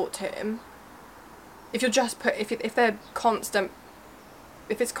quite short term. If you're just if they're constant,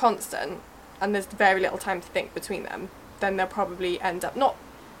 if it's constant and there's very little time to think between them, then they'll probably end up not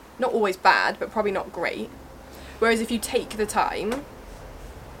always bad, but probably not great. Whereas if you take the time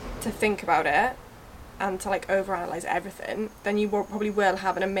to think about it and to like overanalyze everything, then you probably will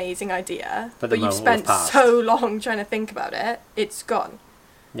have an amazing idea. But the you've moment will have spent passed. so long trying to think about it, it's gone.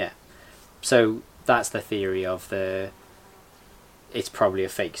 Yeah. So that's the theory of it's probably a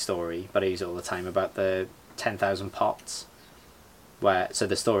fake story, but I use it all the time, about the 10,000 pots. So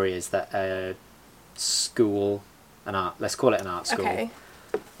the story is that a school, let's call it an art school. Okay.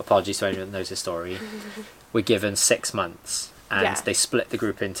 Apologies to anyone that knows the story. We're given 6 months, and Yeah. they split the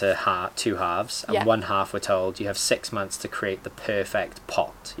group into 2 halves, and Yeah. one half were told you have 6 months to create the perfect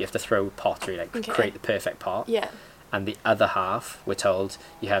pot. You have to throw pottery, Okay. create the perfect pot. Yeah. And the other half were told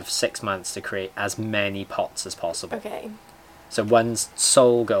you have 6 months to create as many pots as possible. Okay. So one's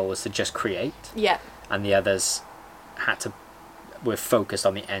sole goal was to just create, Yeah. and the others were focused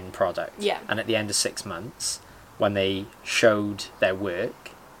on the end product. Yeah. And at the end of 6 months, when they showed their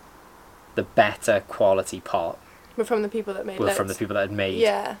work, the better quality pot We're from the people that made were loads. from the people that had made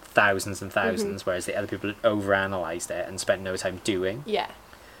Yeah. thousands and 1000s, whereas the other people had overanalyzed it and spent no time doing. Yeah.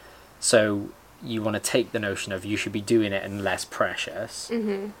 So you want to take the notion of you should be doing it and less precious,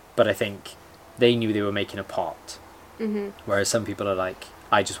 but I think they knew they were making a pot, whereas some people are like,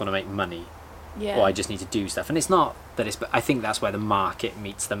 I just want to make money, Yeah. or I just need to do stuff. And it's not that but I think that's where the market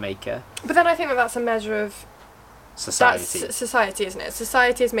meets the maker. But then I think that's a measure of Society. That's society, isn't it?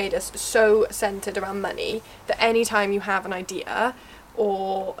 Society has made us so centered around money that any time you have an idea,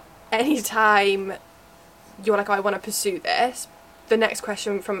 or any time you're like, oh, I want to pursue this, the next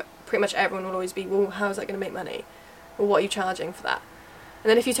question from pretty much everyone will always be, well, how's that going to make money? Or what are you charging for that? And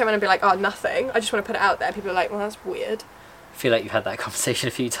then if you turn around and be like, oh, nothing, I just want to put it out there, people are like, well, that's weird. I feel like you've had that conversation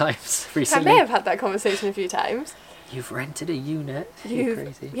a few times I recently. may have had that conversation a few times. You've rented a unit. You're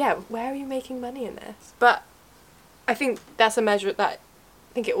crazy. Yeah, where are you making money in this? But I think that's a measure that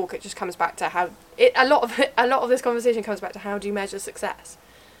I think it all just comes back to how a lot of this conversation comes back to how do you measure success.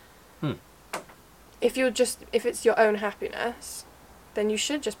 If it's your own happiness, then you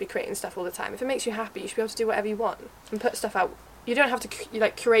should just be creating stuff all the time. If it makes you happy, you should be able to do whatever you want and put stuff out. You don't have to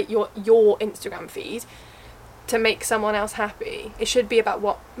like curate your Instagram feed to make someone else happy. It should be about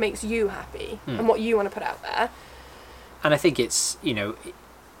what makes you happy and what you want to put out there. And I think it's, you know,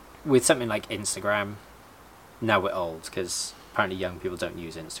 with something like Instagram, now we're old because apparently young people don't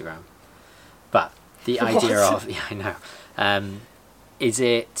use Instagram. But the idea of, yeah, I know, is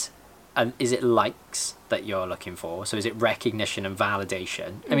it likes that you're looking for? So is it recognition and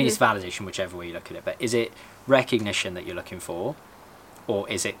validation? I mean, it's validation whichever way you look at it, but is it recognition that you're looking for, or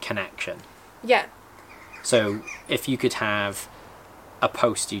is it connection? Yeah. So if you could have a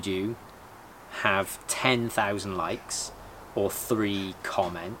post you do have 10,000 likes or 3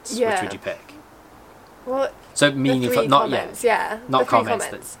 comments, which would you pick? Well, so meaningful, not comments, yeah, not comments.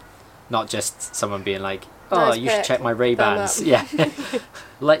 That, not just someone being like, "Oh, nice you should check my Ray-Bans." Yeah,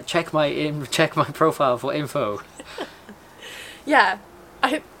 like check my profile for info. Yeah,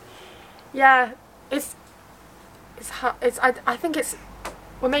 I think it's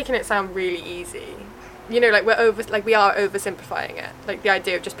we're making it sound really easy. You know, like we are oversimplifying it. Like the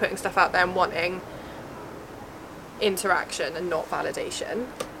idea of just putting stuff out there and wanting interaction and not validation.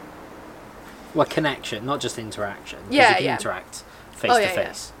 Well, connection, not just interaction. Yeah, you can interact face to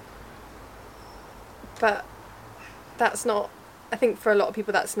face. But that's not. I think for a lot of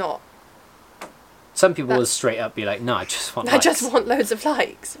people, that's not. Some people will straight up be like, "No, I just want. I just want loads of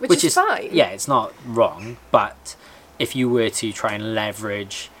likes," which is fine. Yeah, it's not wrong, but if you were to try and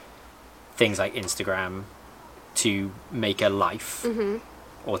leverage things like Instagram to make a life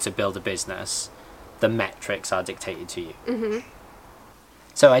or to build a business, the metrics are dictated to you.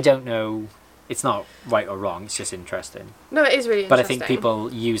 So I don't know. It's not right or wrong. It's just interesting. No, it is really interesting. But I think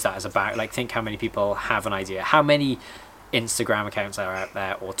people use that as a back. Like, think how many people have an idea. How many Instagram accounts are out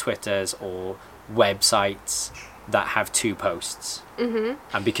there, or Twitters, or websites that have 2 posts?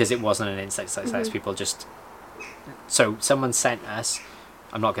 And because it wasn't an instant success, people just... So someone sent us,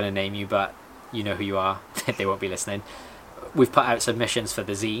 I'm not going to name you, but you know who you are. They won't be listening. We've put out submissions for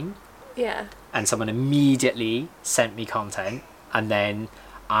the zine. Yeah. And someone immediately sent me content, and then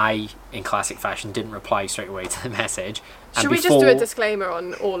I, in classic fashion, didn't reply straight away to the message. And Should we just do a disclaimer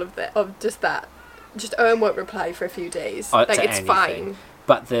on all of just that? Just Owen won't reply for a few days. Like, it's anything. Fine.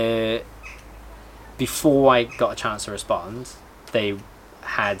 But before I got a chance to respond, they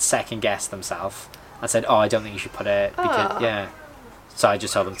had second guessed themselves and said, "Oh, I don't think you should put it because yeah." So I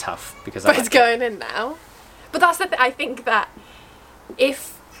just told them tough because. But it's going in now. But that's the thing. I think that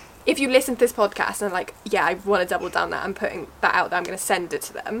if you listen to this podcast and like, yeah, I want to double down that and putting that out there, I'm going to send it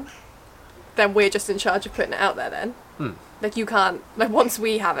to them, then we're just in charge of putting it out there then. Like, you can't, like, once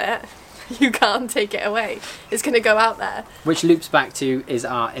we have it, you can't take it away. It's going to go out there. Which loops back to, is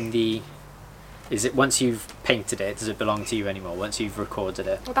art in the... Is it, once you've painted it, does it belong to you anymore? Once you've recorded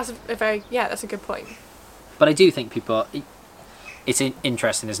it? Well, that's that's a good point. But I do think people... It's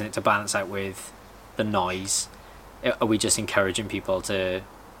interesting, isn't it, to balance out with the noise. Are we just encouraging people to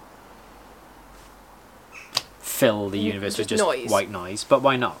fill the universe with just noise. White noise? But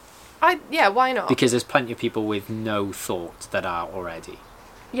why not? Why not? Because there's plenty of people with no thought that are already.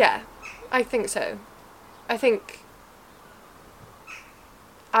 Yeah, I think so. I think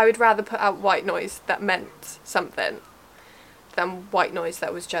I would rather put out white noise that meant something than white noise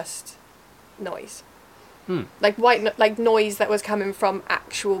that was just noise. Like noise that was coming from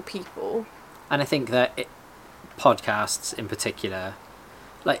actual people. And I think that podcasts in particular,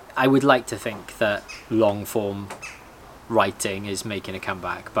 like, I would like to think that long form writing is making a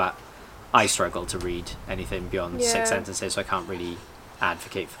comeback, but I struggle to read anything beyond 6 sentences, so I can't really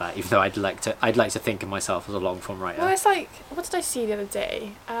advocate for that, even though I'd like to think of myself as a long form writer. Well, it's like, what did I see the other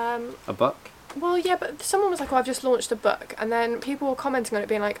day? A book? Well, yeah, but someone was like, "Oh, I've just launched a book," and then people were commenting on it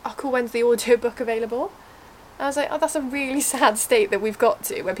being like, "Oh, cool, when's the audio book available?" And I was like, "Oh, that's a really sad state that we've got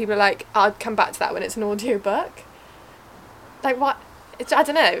to, where people are like, I'll come back to that when it's an audio book." Like, what? I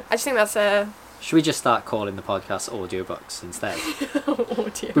don't know. I just think that's a... Should we just start calling the podcast audiobooks instead?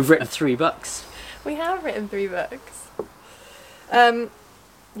 Audio. We've written 3 books. We have written 3 books. Yeah.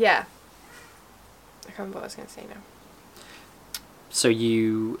 I can't remember what I was going to say now. So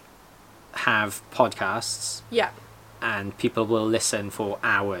you have podcasts. Yeah. And people will listen for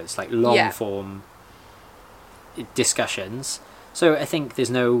hours, like long form discussions. So I think there's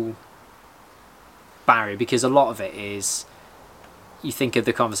no barrier, because a lot of it is, you think of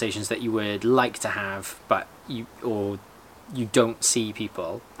the conversations that you would like to have, but you don't see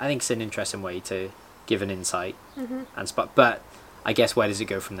people. I think it's an interesting way to give an insight and spot. But I guess, where does it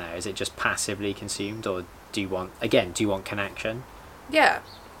go from there? Is it just passively consumed, or do you want connection? Yeah.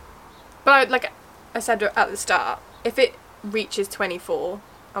 But like I said at the start, if reaches 24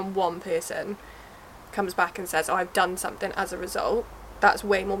 and one person comes back and says, oh, I've done something as a result, that's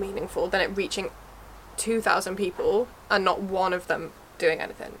way more meaningful than it reaching 2,000 people and not one of them doing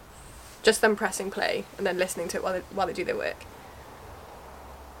anything. Just them pressing play and then listening to it while they do their work.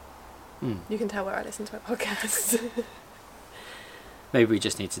 You can tell where I listen to my podcast. Maybe we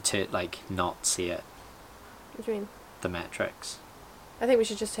just need to not see it. What do you mean? The metrics. I think we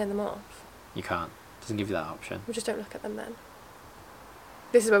should just turn them off. You can't. It doesn't give you that option. We just don't look at them then.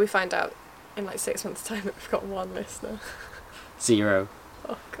 This is where we find out in 6 months' time that we've got one listener. 0.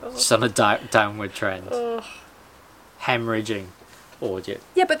 Oh god. Just on a downward trend. Oh. Hemorrhaging audio.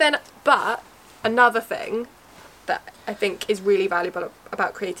 Yeah, but another thing that I think is really valuable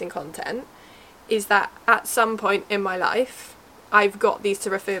about creating content is that at some point in my life, I've got these to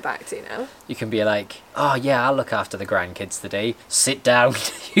refer back to now. You can be like, oh yeah, I'll look after the grandkids today. Sit down.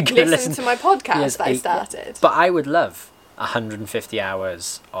 You're gonna listen to my podcast that I started. But I would love 150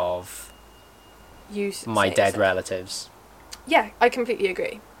 hours of my dead relatives. Yeah, I completely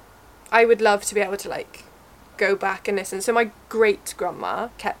agree. I would love to be able to go back and listen. So my great grandma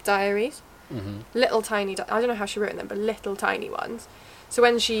kept diaries. Little tiny, I don't know how she wrote them, but little tiny ones. So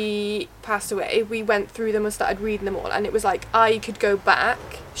when she passed away, we went through them and started reading them all, and it was I could go back.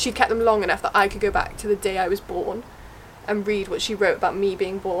 She'd kept them long enough that I could go back to the day I was born and read what she wrote about me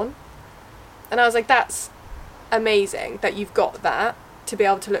being born. And I was like, that's amazing that you've got that to be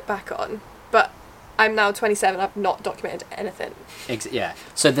able to look back on. But I'm now 27, I've not documented anything. Yeah.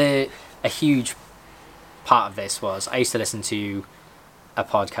 So a huge part of this was I used to listen to a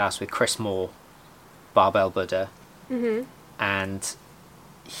podcast with Chris Moore, Barbell Buddha, and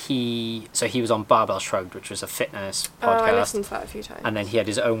he was on Barbell Shrugged, which was a fitness podcast. Oh, I listened to that a few times. And then he had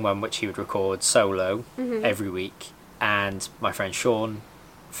his own one which he would record solo every week. And my friend Sean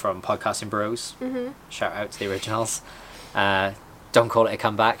from Podcasting Bros, shout out to the originals, don't call it a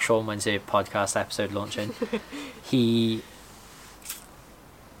comeback, Sean, when's the podcast episode launching? he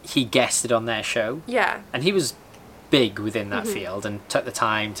guested on their show. Yeah. And he was big within that field and took the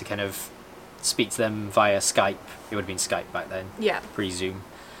time to kind of speak to them via Skype. It would have been Skype back then. Yeah. Pre-Zoom.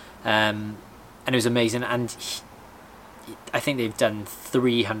 And it was amazing. And I think they've done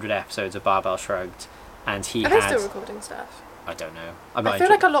 300 episodes of Barbell Shrugged. And Are they still recording stuff? I don't know. I feel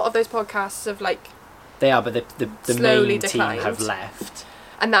like a lot of those podcasts have They are, but the main declined. Team have left.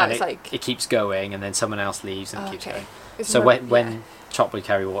 And now it keeps going, and then someone else leaves and it keeps going. So when Chop Wood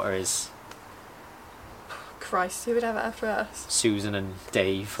Carry Water is... Christ, who would have it after us? Susan and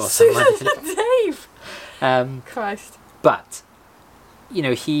Dave or Susan and Dave! Christ. But,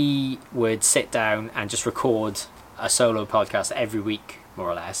 he would sit down and just record a solo podcast every week, more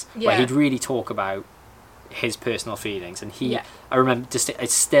or less, where he'd really talk about his personal feelings. And I remember,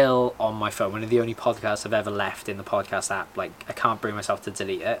 it's still on my phone, one of the only podcasts I've ever left in the podcast app, I can't bring myself to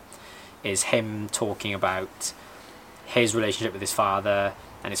delete it, is him talking about his relationship with his father.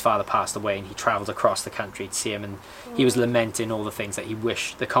 And his father passed away, and he travelled across the country to see him, and he was lamenting all the things that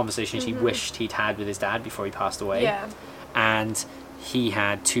the conversations he wished he'd had with his dad before he passed away. Yeah. And he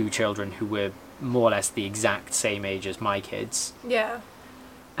had 2 children who were more or less the exact same age as my kids. Yeah.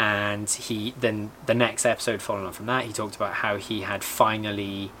 And then the next episode following on from that, he talked about how he had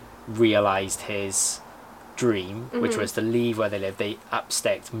finally realised his dream, which was to leave where they lived. They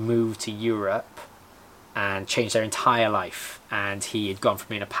upsticked, moved to Europe, and changed their entire life. And he had gone from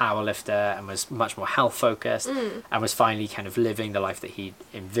being a power lifter and was much more health focused and was finally kind of living the life that he'd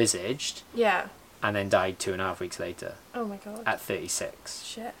envisaged. Yeah. And then died 2.5 weeks later. Oh my god. At 36.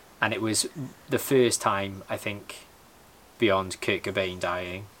 Shit. And it was the first time, I think, beyond Kurt Cobain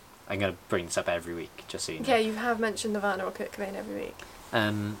dying. I'm going to bring this up every week, just so you know. Yeah, you have mentioned Nirvana or Kurt Cobain every week.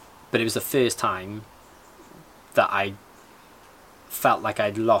 But it was the first time that I felt like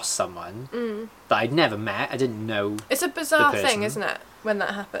I'd lost someone that I'd never met. I didn't know. It's a bizarre thing, isn't it, when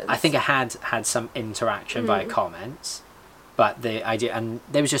that happens? I think I had some interaction via comments, but the idea, and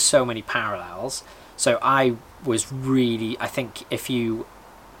there was just so many parallels. So I was really, I think if you,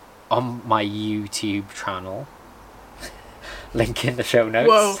 on my YouTube channel, link in the show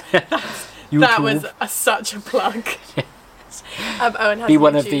notes. Whoa, that was such a plug. Owen has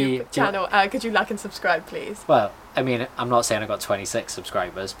a YouTube channel. Could you like and subscribe, please? Well, I mean, I'm not saying I got 26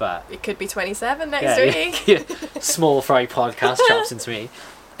 subscribers, but it could be 27 next week. Yeah. Small fry podcast chops into me.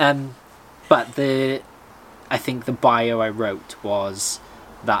 But I think the bio I wrote was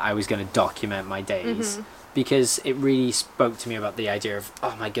that I was going to document my days because it really spoke to me about the idea of,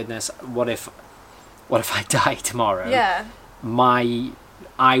 oh my goodness, what if I die tomorrow? Yeah. My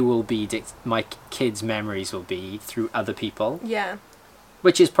kids' memories will be through other people. Yeah.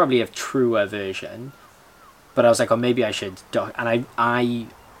 Which is probably a truer version. But I was like, oh, maybe I should and I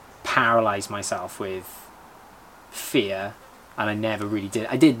paralyzed myself with fear, and I never really did.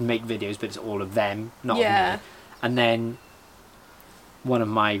 I did make videos, but it's all of them, not of me. And then one of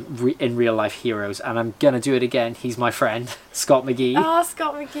my in real life heroes, and I'm gonna do it again, he's my friend, Scott McGee. Oh,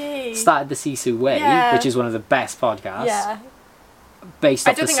 Scott McGee. Started the Sisu Way, which is one of the best podcasts. Yeah. Based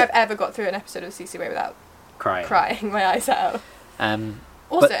off I don't think I've ever got through an episode of Sisu Way without crying my eyes out.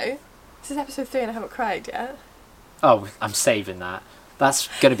 Also, this is episode 3 and I haven't cried yet. Oh, I'm saving that. That's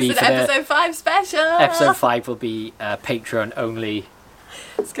going to be for episode 5 special. Episode 5 will be Patreon only.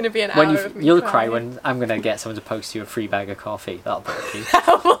 It's going to be an hour of me You'll crying. cry when I'm going to get someone to post you a free bag of coffee. That'll be you.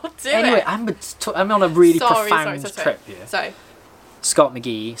 We'll do anyway, it. I'm on a really profound trip here. Sorry. Scott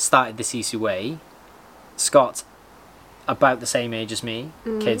McGee started the Sisu Way. Scott, about the same age as me,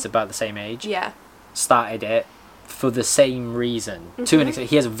 kids about the same age. Yeah. Started it for the same reason. To an extent,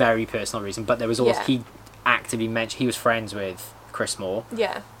 he has a very personal reason, but there was also he actively mentioned he was friends with Chris Moore.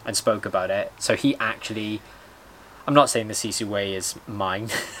 Yeah. And spoke about it. So he actually, I'm not saying the Sisu Way is mine,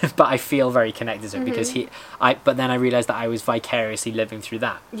 but I feel very connected to it because but then I realised that I was vicariously living through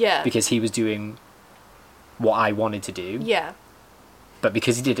that. Yeah. Because he was doing what I wanted to do. Yeah. But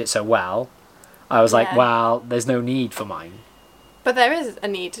because he did it so well, I was like, well, there's no need for mine. But there is a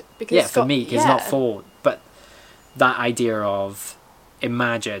need because for me, it's not for. But that idea of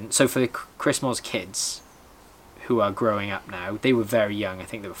imagine. So for Chris Moore's kids, who are growing up now, they were very young. I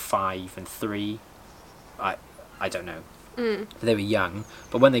think they were 5 and 3. I don't know. They were young,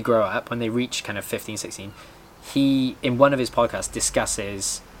 but when they grow up, when they reach kind of 15, 16, he in one of his podcasts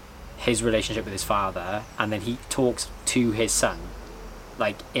discusses his relationship with his father, and then he talks to his son,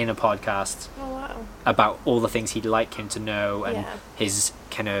 like in a podcast. Oh wow. About all the things he'd like him to know and his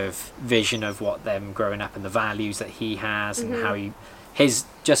kind of vision of what them growing up and the values that he has and how his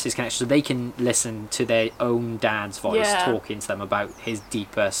connection, so they can listen to their own dad's voice talking to them about his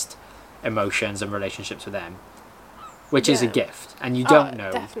deepest emotions and relationships with them, which is a gift, and you don't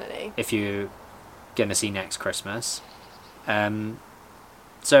know definitely if you're gonna see next Christmas. And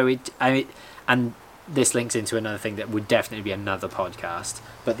this links into another thing that would definitely be another podcast,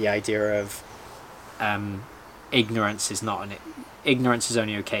 but the idea of ignorance is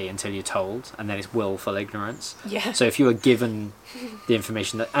only okay until you're told, and then it's willful ignorance. Yeah. So if you are given the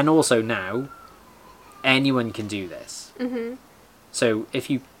information that, and also now, anyone can do this. So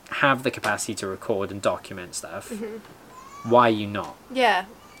if you have the capacity to record and document stuff, why are you not? Yeah.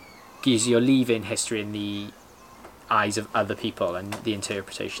 Because you're leaving history in the eyes of other people and the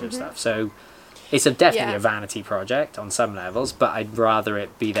interpretation of stuff. So it's definitely a vanity project on some levels, but I'd rather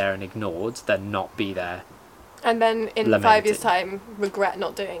it be there and ignored than not be there. And then in lamented. 5 years' time, regret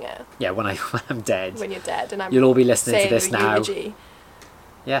not doing it. Yeah, when I'm dead. When you're dead, and you'll all be listening to this your now. Eulogy.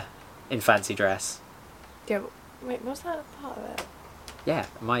 Yeah, in fancy dress. Yeah. Wait, was that part of it? Yeah,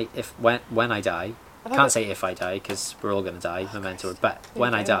 when I die, I can't say if I die because we're all gonna die, memento. But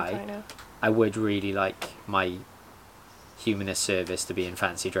when I die, I would really like my humanist service to be in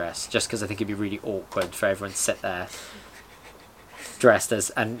fancy dress, just because I think it'd be really awkward for everyone to sit there dressed as,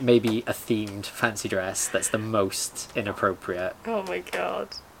 and maybe a themed fancy dress that's the most inappropriate. Oh my god.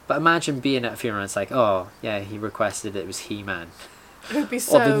 But imagine being at a funeral and it's like, oh yeah, he requested it was He-Man. It would be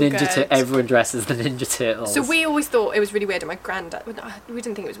so or the Ninja good. Everyone dresses the Ninja Turtles. So we always thought it was really weird, and my granddad, we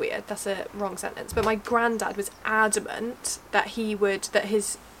didn't think it was weird, that's a wrong sentence, but my granddad was adamant that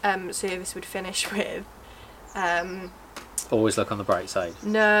his service would finish with always look on the bright side.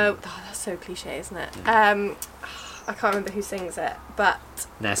 No, that's so cliche, isn't it? Yeah. I can't remember who sings it, but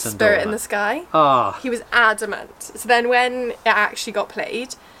Ness and Spirit Dora. in the Sky. Oh. He was adamant. So then when it actually got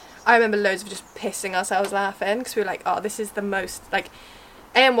played, I remember loads of just pissing ourselves laughing because we were like, oh, this is the most, like,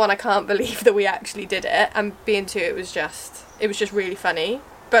 AM1, I can't believe that we actually did it, and B2, it was just really funny.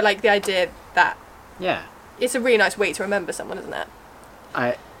 But like the idea that it's a really nice way to remember someone, isn't it?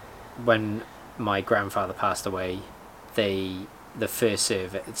 When my grandfather passed away, the first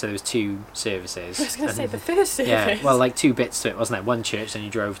service, so there was 2 services. I was going to say the first service. Yeah, well, like 2 bits to it, wasn't there? One church, then you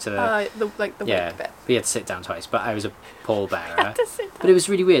drove to the wake bit. We had to sit down twice, but I was a pallbearer. Had to sit down. But it was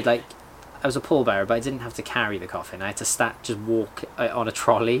really weird. Like, I was a pallbearer, but I didn't have to carry the coffin. I had to just walk on a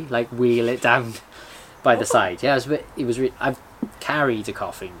trolley, like wheel it down by the side. Yeah, I've carried a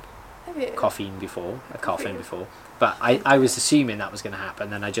coffin before, but I was assuming that was going to happen.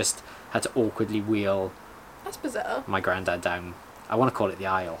 Then I just had to awkwardly wheel. That's bizarre. My granddad down. I want to call it the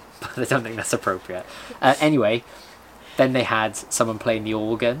aisle, but I don't think that's appropriate. Anyway, then they had someone playing the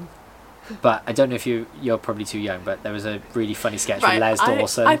organ, but I don't know if you're probably too young, but there was a really funny sketch with Les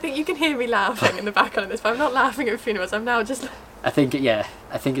Dawson. I think you can hear me laughing in the background of this, but I'm not laughing at funerals. I'm now just. I think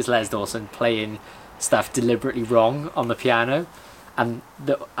it's Les Dawson playing stuff deliberately wrong on the piano. And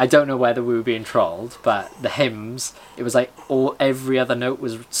I don't know whether we were being trolled, but the hymns, it was like every other note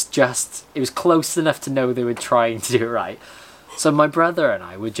was just, it was close enough to know they were trying to do it right. So my brother and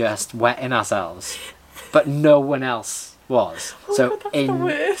I were just wetting ourselves, but no one else was. Oh so God, that's the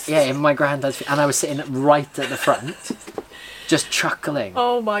worst. in my granddad's, and I was sitting right at the front, just chuckling.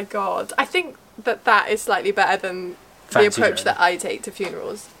 Oh my God. I think that is slightly better than Fancy the approach dress. that I take to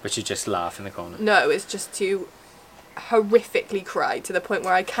funerals. Which is just laugh in the corner. No, it's just to horrifically cry to the point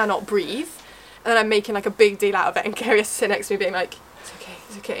where I cannot breathe, and then I'm making like a big deal out of it, and Kerry has to sit next to me being like,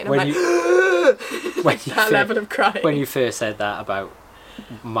 it's okay, and I'm that level of crying. When you first said that about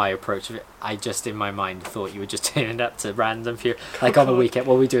my approach of it, I just in my mind thought you were just turning up to random like on the weekend.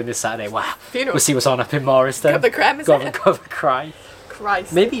 What are we doing this Saturday? Wow, funeral. We'll see what's on up in Morriston. Got the creme, is Go it? have a cry.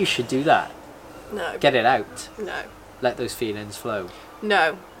 Christ. Maybe you should do that. No. Get it out. No. Let those feelings flow.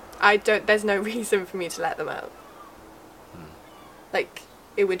 No. I don't. There's no reason for me to let them out. Like,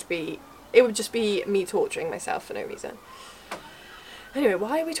 it would just be me torturing myself for no reason. Anyway,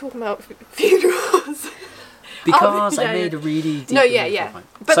 why are we talking about funerals? Because I made a really deep point.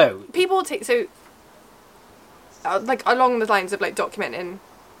 But so people take like along the lines of like documenting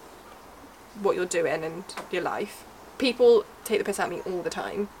what you're doing and your life. People take the piss out of me all the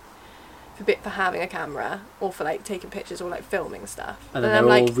time for having a camera or for like taking pictures or like filming stuff. And then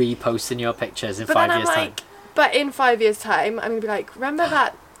they're all reposting your pictures in 5 years' time. But in 5 years' time, I'm gonna be like, remember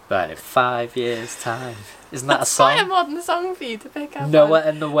that? But in 5 years' time, isn't that That's a song? quite a modern song for you to pick up. Noah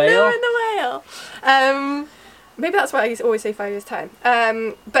and the Whale. Noah and the Whale. Maybe that's why I always say 5 years' time.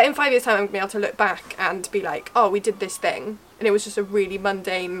 But in 5 years' time, I'm gonna be able to look back and be like, oh, we did this thing, and it was just a really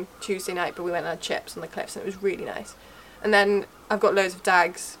mundane Tuesday night, but we went and had chips on the cliffs, and it was really nice. And then I've got loads of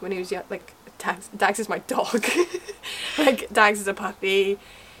Dags when he was young, like Dags is my dog, like Dags is a puppy.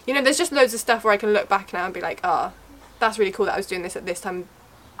 You know, there's just loads of stuff where I can look back now and be like, oh, that's really cool that I was doing this at this time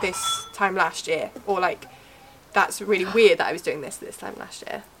last year, or like, that's really weird that I was doing this time last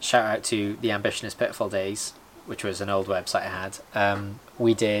year. Shout out to the Ambition is Pitiful Days, which was an old website I had.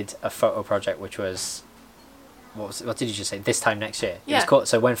 We did a photo project which was, what did you just say? This time next year. Yeah. It was called,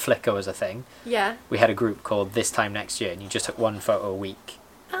 so when Flickr was a thing, Yeah. we had a group called This Time Next Year, and you just took one photo a week.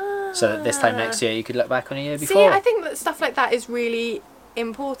 So that this time next year you could look back on a year before. See, I think that stuff like that is really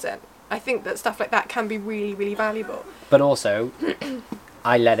important. I think that stuff like that can be really, really valuable. But also,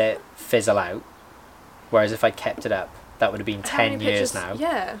 I let it fizzle out, whereas if I kept it up, that would have been 10 years now.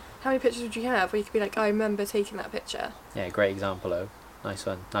 Yeah. How many pictures would you have where you could be like, I remember taking that picture? Yeah, great example, though. Nice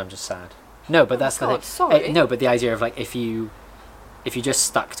one. No, I'm just sad. No, but that's the God, thing. sorry. No, but the idea of like if you just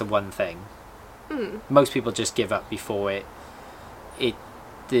stuck to one thing, most people just give up before it.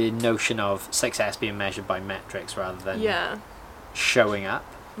 The notion of success being measured by metrics rather than showing up.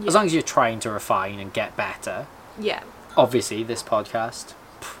 Yeah. As long as you're trying to refine and get better. Yeah. Obviously, this podcast.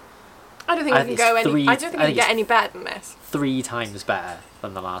 I don't think we can go any. I don't think we can get any better than this. 3 times better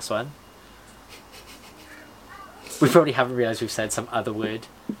than the last one. We probably haven't realised we've said some other word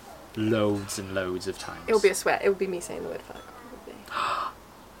loads and loads of times. It'll be a swear. It will be me saying the word fuck. Probably.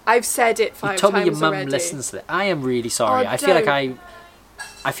 I've said it 5 times already. You told me your mum listens to it. I am really sorry. I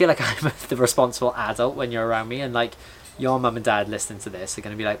feel like I'm the responsible adult when you're around me, and like your mum and dad listening to this are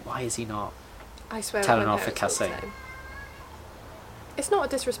going to be like, why is he not telling off for cussing? It's not a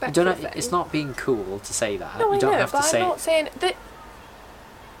disrespectful thing. It's not being cool to say that. No, you don't I know, have but to say I'm not saying that.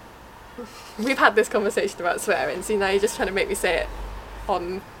 We've had this conversation about swearing, so now you're just trying to make me say it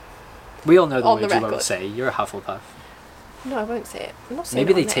on. We all know the on words the you won't record. say. You're a Hufflepuff. No, I won't say it. I'm not saying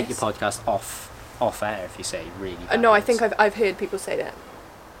Maybe it they on take your this. podcast off air if you say really bad No, I words. think I've heard people say that.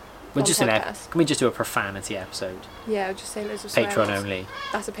 We're on just podcast. Can we just do a profanity episode? Yeah, I'll just say loads of swears. Patreon only.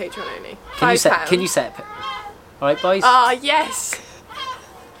 That's a Patreon only. Can you set? All right, boys. Ah, yes.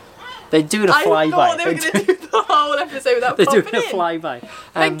 They're doing a I flyby. thought they were going to do the whole episode without They're popping doing a in. flyby.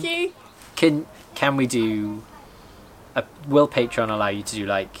 Thank you. Can we do? Will Patreon allow you to do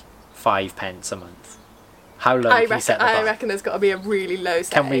like 5 pence a month? How low can you set the bar? I reckon there's got to be a really low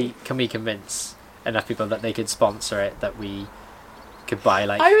setting. Can we convince enough people that they could sponsor it, that we could buy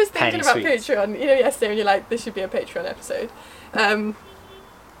like I was thinking penny about sweets? Patreon, yesterday when you're like, this should be a Patreon episode.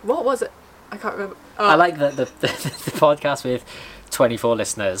 What was it? I can't remember. Oh. I like that the podcast with 24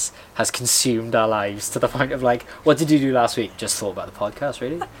 listeners has consumed our lives to the point of like, what did you do last week? Just thought about the podcast,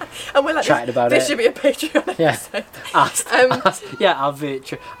 really. And we're like, chatting about this it. should be a Patreon Yeah. episode.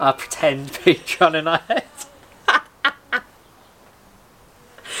 Our pretend Patreon in our head.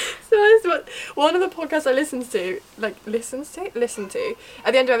 So One of the podcasts I listen to,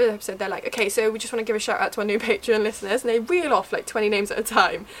 at the end of every episode, they're like, okay, so we just want to give a shout out to our new Patreon listeners, and they reel off like 20 names at a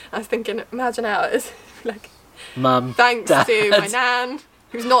time. I was thinking, imagine ours. Like, Mum, thanks Dad. to my nan,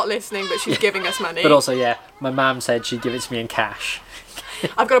 who's not listening, but she's giving us money. But also, yeah, my mum said she'd give it to me in cash.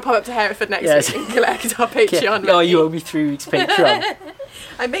 I've got to pop up to Hereford next week and collect our Patreon Oh, money. you owe me 3 weeks Patreon.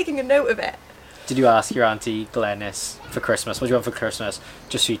 I'm making a note of it. Did you ask your auntie Glennis for Christmas? What do you want for Christmas?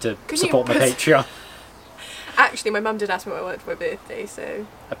 Just for you to Can support you my put- Patreon. Actually, my mum did ask me what I wanted for my birthday, so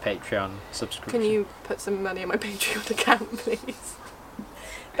A Patreon subscription. can you put some money on my Patreon account, please?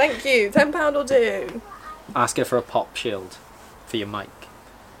 Thank you. £10 will do. Ask her for a pop shield for your mic.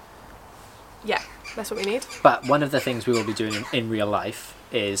 Yeah, that's what we need. But one of the things we will be doing in real life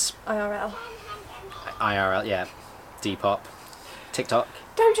is IRL. IRL, yeah, Depop, TikTok.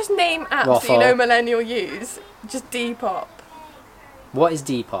 Don't just name apps that Waffle. you know millennial use. Just Depop. What is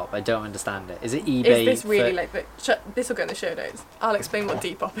Depop? I don't understand it. Is it eBay? Is this really for... like the... this will go in the show notes. I'll explain what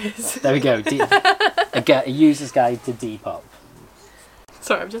Depop is. There we go. A user's guide to Depop.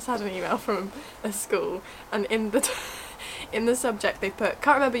 Sorry, I've just had an email from a school, and in the subject they put,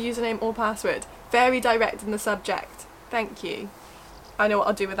 can't remember username or password. Very direct in the subject. Thank you. I know what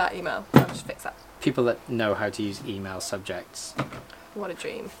I'll do with that email. I'll just fix that. People that know how to use email subjects. What a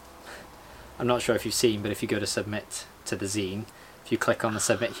dream. I'm not sure if you've seen, but if you go to submit to the zine, if you click on the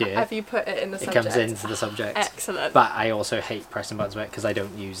submit here, Have you put it in the it subject? comes into the subject. Excellent. But I also hate pressing buttons on it because I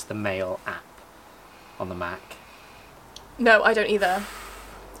don't use the Mail app on the Mac. No, I don't either.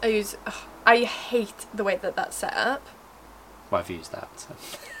 I hate the way that that's set up. Well, I've used that. So.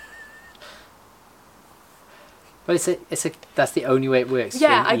 But that's the only way it works.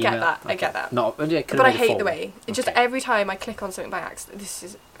 Yeah, in I get email. that. I Okay. get that. Not, it could But I have made a hate the form. way. It just Okay. every time I click on something by accident, this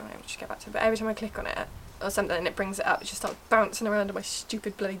is... I'll just get back to it. But every time I click on it or something and it brings it up, it just starts bouncing around on my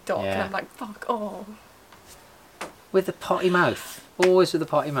stupid bloody dock, Yeah. and I'm like, fuck off. With the potty mouth. Always with the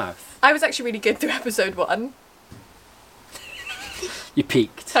potty mouth. I was actually really good through episode 1. You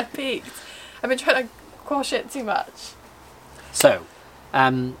peaked. I peaked. I've been trying to quash it too much. So,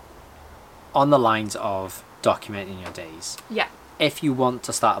 on the lines of documenting your days, Yeah. if you want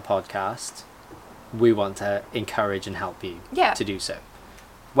to start a podcast, we want to encourage and help you Yeah. to do so.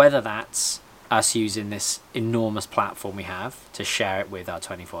 Whether that's us using this enormous platform we have to share it with our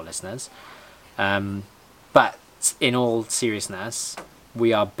 24 listeners. But in all seriousness,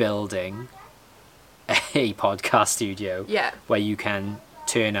 we are building a podcast studio Yeah. where you can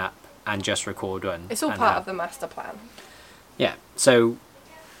turn up and just record one. It's all and part have- of the master plan. Yeah, so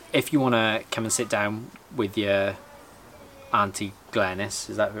if you want to come and sit down with your Auntie Glennis,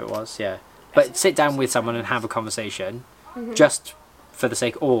 is that who it was? Yeah. But sit down with someone and have a conversation, just for the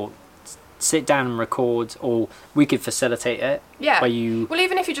sake, or sit down and record, or we could facilitate it. Yeah. Where you, Well,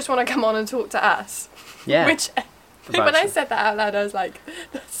 even if you just want to come on and talk to us. yeah. Which, when I said that out loud, I was like,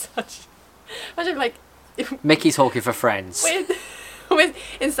 that's such... Imagine, like, Mickey's talking for friends. we're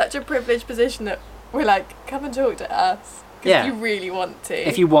in such a privileged position that we're like, come and talk to us. Because Yeah. you really want to.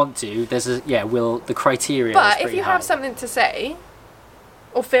 If you want to, there's the criteria is But if pretty you high. have something to say,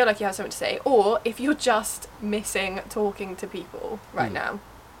 or feel like you have something to say, or if you're just missing talking to people right now,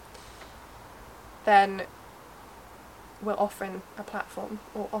 then we're offering a platform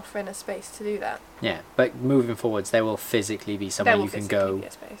or offering a space to do that. Yeah, but moving forwards, there will physically be somewhere you can go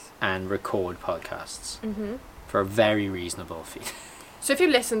and record podcasts for a very reasonable fee. So if you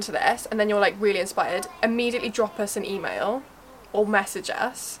listen to this and then you're like really inspired, immediately drop us an email or message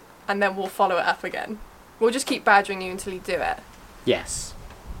us, and then we'll follow it up again. We'll just keep badgering you until you do it. Yes.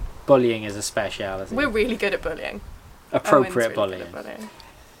 Bullying is a speciality. We're really good at bullying. Appropriate Owen's really bullying. good at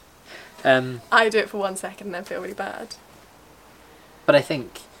bullying. I do it for 1 second and then feel really bad. But I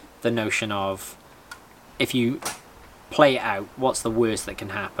think the notion of if you play it out, what's the worst that can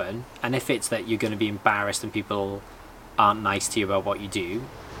happen? And if it's that you're going to be embarrassed and people aren't nice to you about what you do,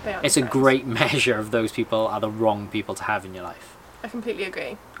 it's a great measure of those people are the wrong people to have in your life. I completely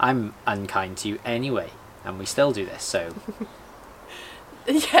agree. I'm unkind to you anyway, and we still do this, so...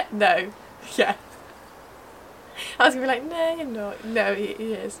 Yeah, no. Yeah. I was going to be like, no, you're not. No, he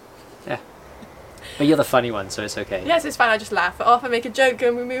is. Yeah. But you're the funny one, so it's okay. Yes, it's fine. I just laugh it off. I make a joke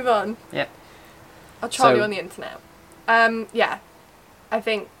and we move on. Yeah. I'll troll So- you on the internet. Yeah. I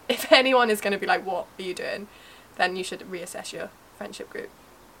think if anyone is going to be like, what are you doing? Then you should reassess your friendship group.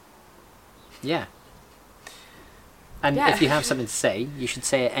 Yeah. And Yeah. if you have something to say, you should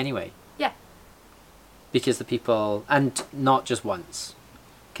say it anyway. Yeah. Because the people... And not just once.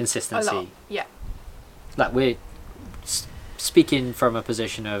 A Consistency. lot. Yeah. Like, we're speaking from a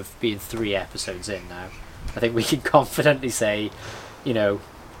position of being 3 episodes in now. I think we can confidently say, you know,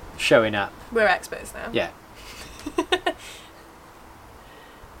 showing up We're experts now. Yeah.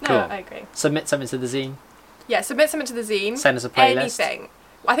 No, Cool. I agree. Submit something to the zine. Yeah, submit something to the zine. Send us a playlist. Anything.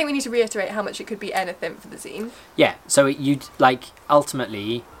 I think we need to reiterate how much it could be anything for the zine. Yeah, so you'd like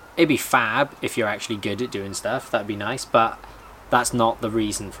ultimately it'd be fab if you're actually good at doing stuff. That'd be nice, but that's not the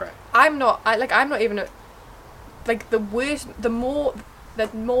reason for it. I'm not even a, like the worst. The more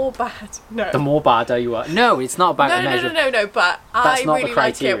bad. No. The more badder you are. No, it's not about a measure. No. But That's I not the really like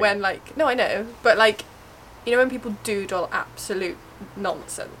criteria. it when like no, I know, but like you know when people doodle absolute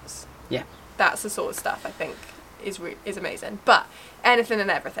nonsense. Yeah. That's the sort of stuff I think is amazing. But anything and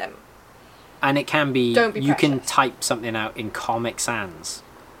everything. And it can be. Don't be you can precious. type something out in Comic Sans,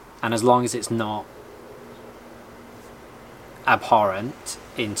 and as long as it's not abhorrent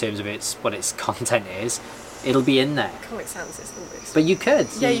in terms of what its content is, it'll be in there. Comic Sans is the worst. But you could.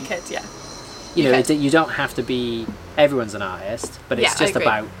 Yeah, you could. Yeah. You know, Okay. you don't have to be. Everyone's an artist, but it's Yeah, I just agree.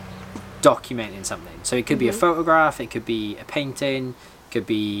 about documenting something. So it could be a Mhm. photograph, it could be a painting, it could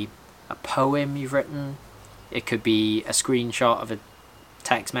be a poem you've written, it could be a screenshot of a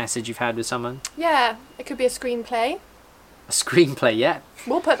text message you've had with someone, Yeah, it could be a screenplay. a screenplay. Yeah,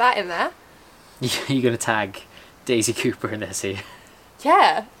 We'll put that in there. you're gonna tag Daisy Cooper in this here.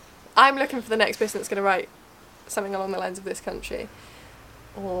 Yeah. I'm looking for the next person that's going to write something along the lines of This Country.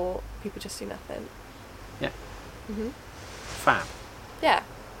 Or People Just Do Nothing. Yeah. hmm Fab. Yeah.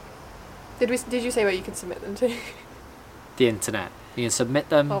 Did you say where you can submit them to? The internet. You can submit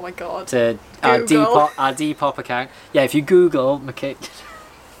them Oh my god. to our Google. Depop account. Yeah, if you Google McKay.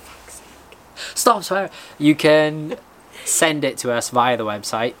 Stop swearing. You can send it to us via the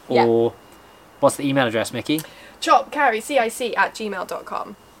website, Yeah. or what's the email address, Mickey?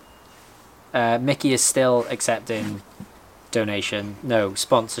 CIC@gmail.com. Mickey is still accepting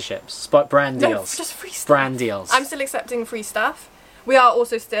sponsorships, brand No, deals, just free stuff. brand deals. I'm still accepting free stuff. We are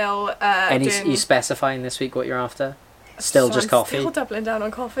also still doing... You specifying this week what you're after? Still So just I'm coffee. Still doubling down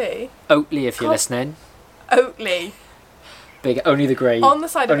on coffee. Oatly, if you're Co- listening. Oatly. Big, only the grey. On the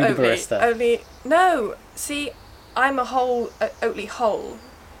side of only the Oatly. barista. Only... No. See, I'm a whole Oatly whole.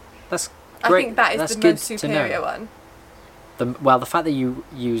 That's I great. think that is That's the good most to superior know. one. The fact that you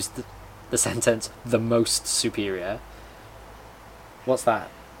used the sentence "the most superior." What's that?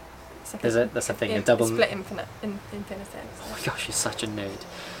 It's like Is it? That's a thing. A double. split infinitive. Oh my gosh, you're such a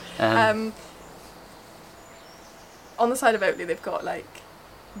nerd. On the side of Oatly, they've got like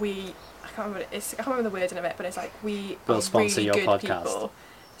I can't remember what it is. I can't remember the wording of it, but it's like we We'll are sponsor really your good podcast. people.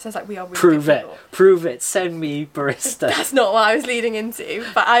 It says like we are really Prove good it. people. Prove it. Send me barista. That's not what I was leading into,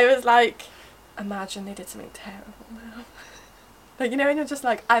 but I was like, imagine they did something terrible now. Like, you know, and you're just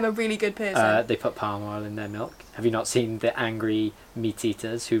like, I'm a really good person. They put palm oil in their milk. Have you not seen the angry meat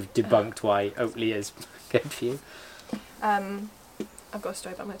eaters who've debunked why Oatly is good for you? I've got a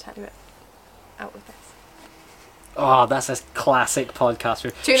story, but I'm going to tell you it out with this. Oh, that's a classic podcast.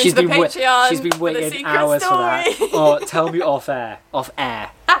 Tune into the Patreon she's been for the waiting secret hours for that. story. Oh, tell me off air. Off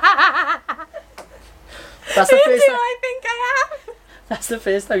air. That's the Who first do time. I think I am? That's the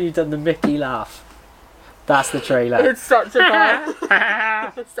first time you've done the Mickey laugh. That's the trailer. It's such a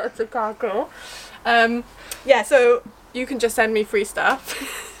bad. It's such a cackle. Yeah, so you can just send me free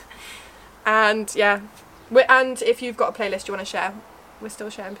stuff. And yeah, and if you've got a playlist you want to share, we're still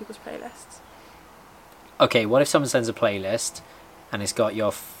sharing people's playlists. Okay, what if someone sends a playlist and it's got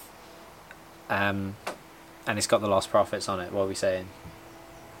and it's got the Lost Prophets on it? What are we saying?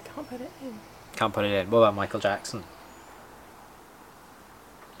 Can't put it in. Can't put it in. What about Michael Jackson?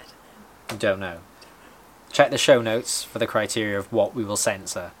 You don't know. Check the show notes for the criteria of what we will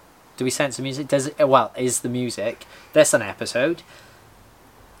censor. Do we censor music? Is the music this an episode?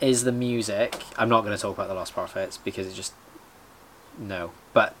 Is the music? I'm not going to talk about the Lost Prophets because it just no.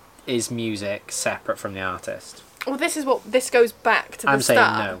 But is music separate from the artist? Well, this goes back to the I'm saying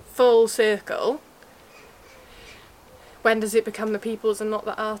start. no. Full circle. When does it become the people's and not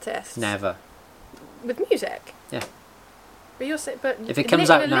the artists? Never. With music. Yeah. But you're saying, but If it comes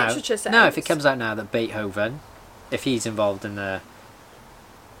out in a now, literature sense. no. If it comes out now that Beethoven, if he's involved in the,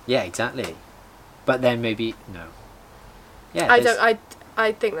 yeah, exactly. But then maybe no. Yeah,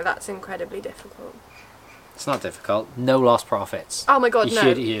 I think that's incredibly difficult. It's not difficult. No Lost Prophets. Oh my god, You no.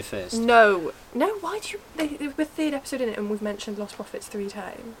 heard it here first. No. Why do you... We're third episode in it and we've mentioned Lost Prophets 3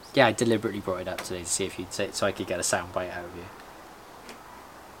 times. Yeah, I deliberately brought it up today to see if you'd say it so I could get a soundbite out of you.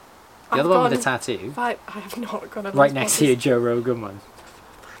 You're the one with the tattoo. I have not gone. Right next to your Joe Rogan one.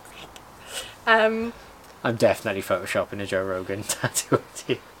 Um. I'm definitely photoshopping a Joe Rogan tattoo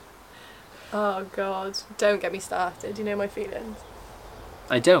onto you. Oh god! Don't get me started. You know my feelings.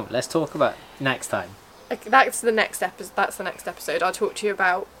 I don't. Let's talk about next time. That's the next episode. I'll talk to you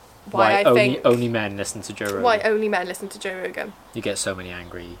about why I think only men listen to Joe Rogan. why only men listen to Joe Rogan. You get so many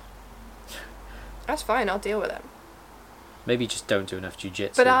angry. That's fine. I'll deal with it. Maybe just don't do enough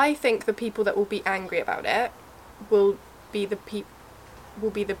jujitsu. But I think the people that will be angry about it will be the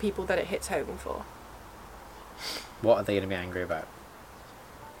people that it hits home for. What are they going to be angry about?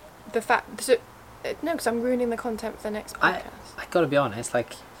 The fact... So, no, because I'm ruining the content for the next podcast. I got to be honest,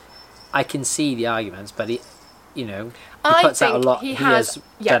 like, I can see the arguments, but he I puts out a think lot. he has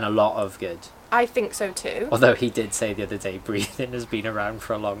yeah. done a lot of good. I think so too. Although he did say the other day, breathing has been around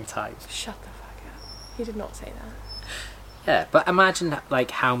for a long time. Shut the fuck up. He did not say that. Yeah, but imagine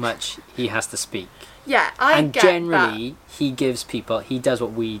like how much he has to speak. Yeah, I get generally, that. he gives people. He does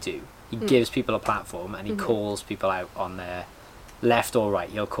what we do. He gives people a platform, and he calls people out on their left or right.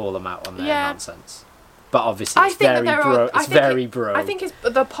 He'll call them out on their nonsense. But obviously, it's very bro. It's very bro. I think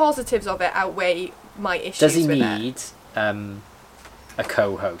the positives of it outweigh my issues. Does he with need a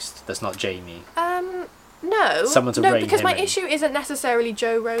co-host that's not Jamie? No. Someone to no, rein because him my in. issue isn't necessarily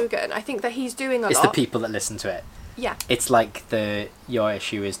Joe Rogan. I think that he's doing a lot. It's the people that listen to it. Yeah. It's like your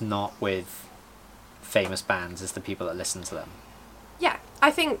issue is not with famous bands, it's the people that listen to them. Yeah,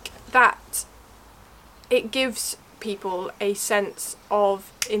 I think that it gives people a sense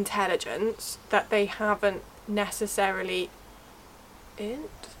of intelligence that they haven't necessarily earned.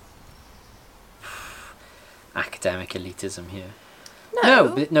 Academic elitism here.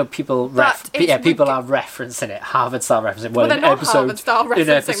 No, No, people people are referencing it. Harvard style referencing. Well, they're in not episode, Harvard style referencing. in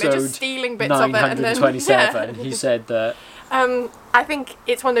episode They're just stealing bits of it and then 927, he said that. I think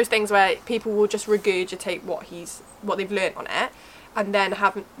it's one of those things where people will just regurgitate what they've learnt on it, and then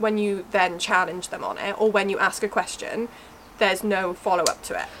when you then challenge them on it, or when you ask a question, there's no follow up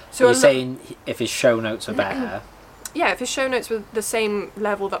to it. So you're saying if his show notes were better? Yeah, if his show notes were the same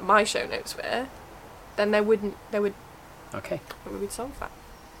level that my show notes were, then there would. Okay. We'd solve that.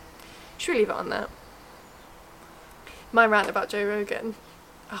 Should we leave it on that? My rant about Joe Rogan.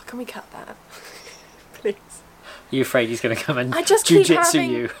 Oh, can we cut that? Please. Are you afraid he's going to come and I just keep jujitsu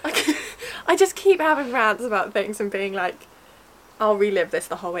you? I just keep having rants about things and being like, I'll relive this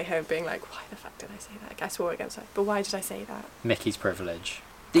the whole way home, being like, why the fuck did I say that? I swore against it, but why did I say that? Mickey's privilege.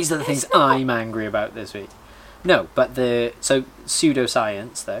 These are the things I'm angry about this week. No, but so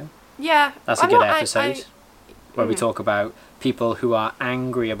pseudoscience though. Yeah. That's a good episode. Where we talk about people who are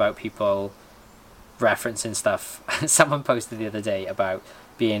angry about people referencing stuff. Someone posted the other day about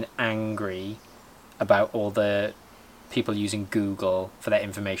being angry about all the people using Google for their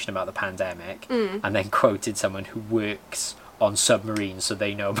information about the pandemic, and then quoted someone who works on submarines so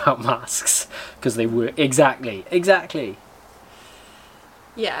they know about masks because they were exactly.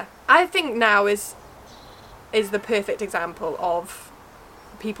 Yeah, I think now is the perfect example of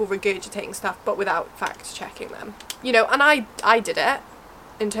people regurgitating stuff but without fact checking them, and I did it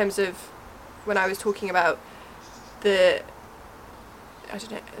in terms of when I was talking about I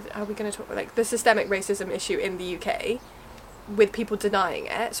don't know, are we going to talk about like the systemic racism issue in the UK with people denying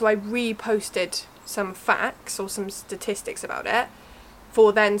it? So I reposted some facts or some statistics about it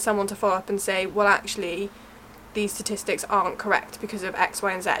for then someone to follow up and say, well, actually these statistics aren't correct because of X,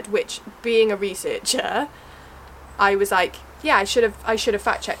 Y and Z, which, being a researcher, I was like, yeah, I should have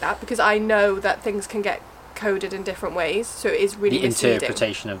fact checked that, because I know that things can get coded in different ways, so it is really misleading. The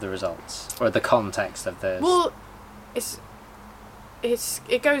interpretation of the results or the context of the. Well,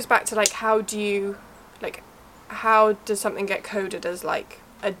 it goes back to like how does something get coded as like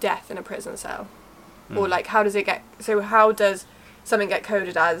a death in a prison cell, or like how does something get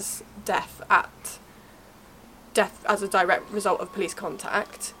coded as death as a direct result of police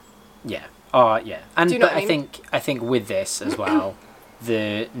contact? Yeah. Yeah, and Do you know but what I mean? I think with this as well,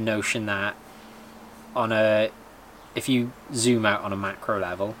 the notion that if you zoom out on a macro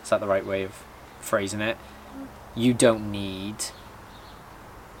level, is that the right way of phrasing it? You don't need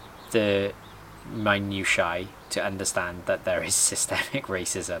the minutiae to understand that there is systemic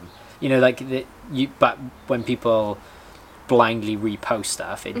racism. But when people blindly repost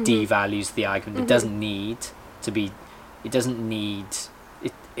stuff, it devalues the argument. It doesn't need to be. It doesn't need.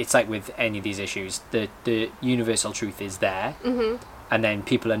 It's like with any of these issues, the universal truth is there, and then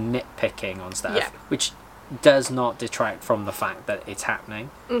people are nitpicking on stuff, which does not detract from the fact that it's happening.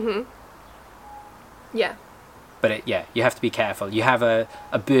 Yeah. But you have to be careful. You have a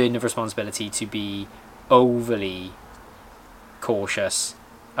burden of responsibility to be overly cautious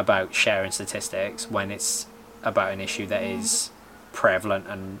about sharing statistics when it's about an issue that is prevalent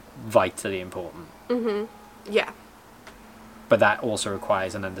and vitally important. Yeah. But that also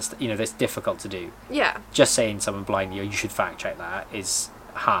requires an understanding. That's difficult to do. Yeah. Just saying someone blindly, you should fact check that, is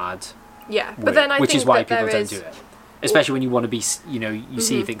hard. Yeah, but then I which think is why that people there don't is, do it. especially when you want to be, you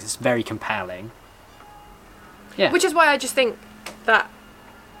see things that's very compelling. Yeah. Which is why I just think that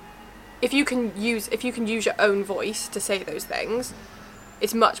if you can use your own voice to say those things,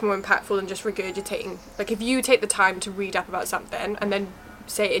 it's much more impactful than just regurgitating. Like, if you take the time to read up about something and then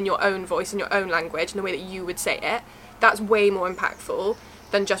say it in your own voice, in your own language, in the way that you would say it, that's way more impactful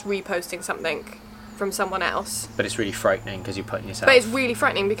than just reposting something from someone else. But it's really frightening because you're putting yourself... But it's really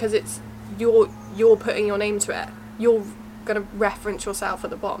frightening because it's you're putting your name to it. You're going to reference yourself at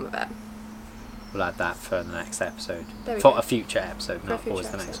the bottom of it. We'll add that for the next episode. For a future episode, not always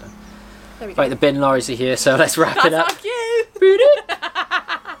the next one. There we go. Right, the bin lorries are here, so let's wrap it up. Fuck you!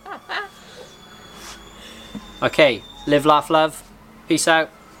 Okay, live, laugh, love. Peace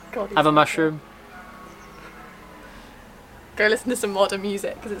out. God, Have a mushroom. Go listen to some modern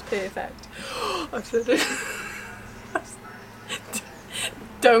music because it's perfect. I've said it.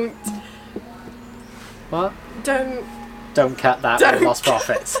 Don't. What? Don't cut that. Don't. We've lost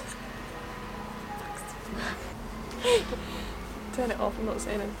profits. turn it off. I'm not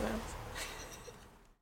saying anything else.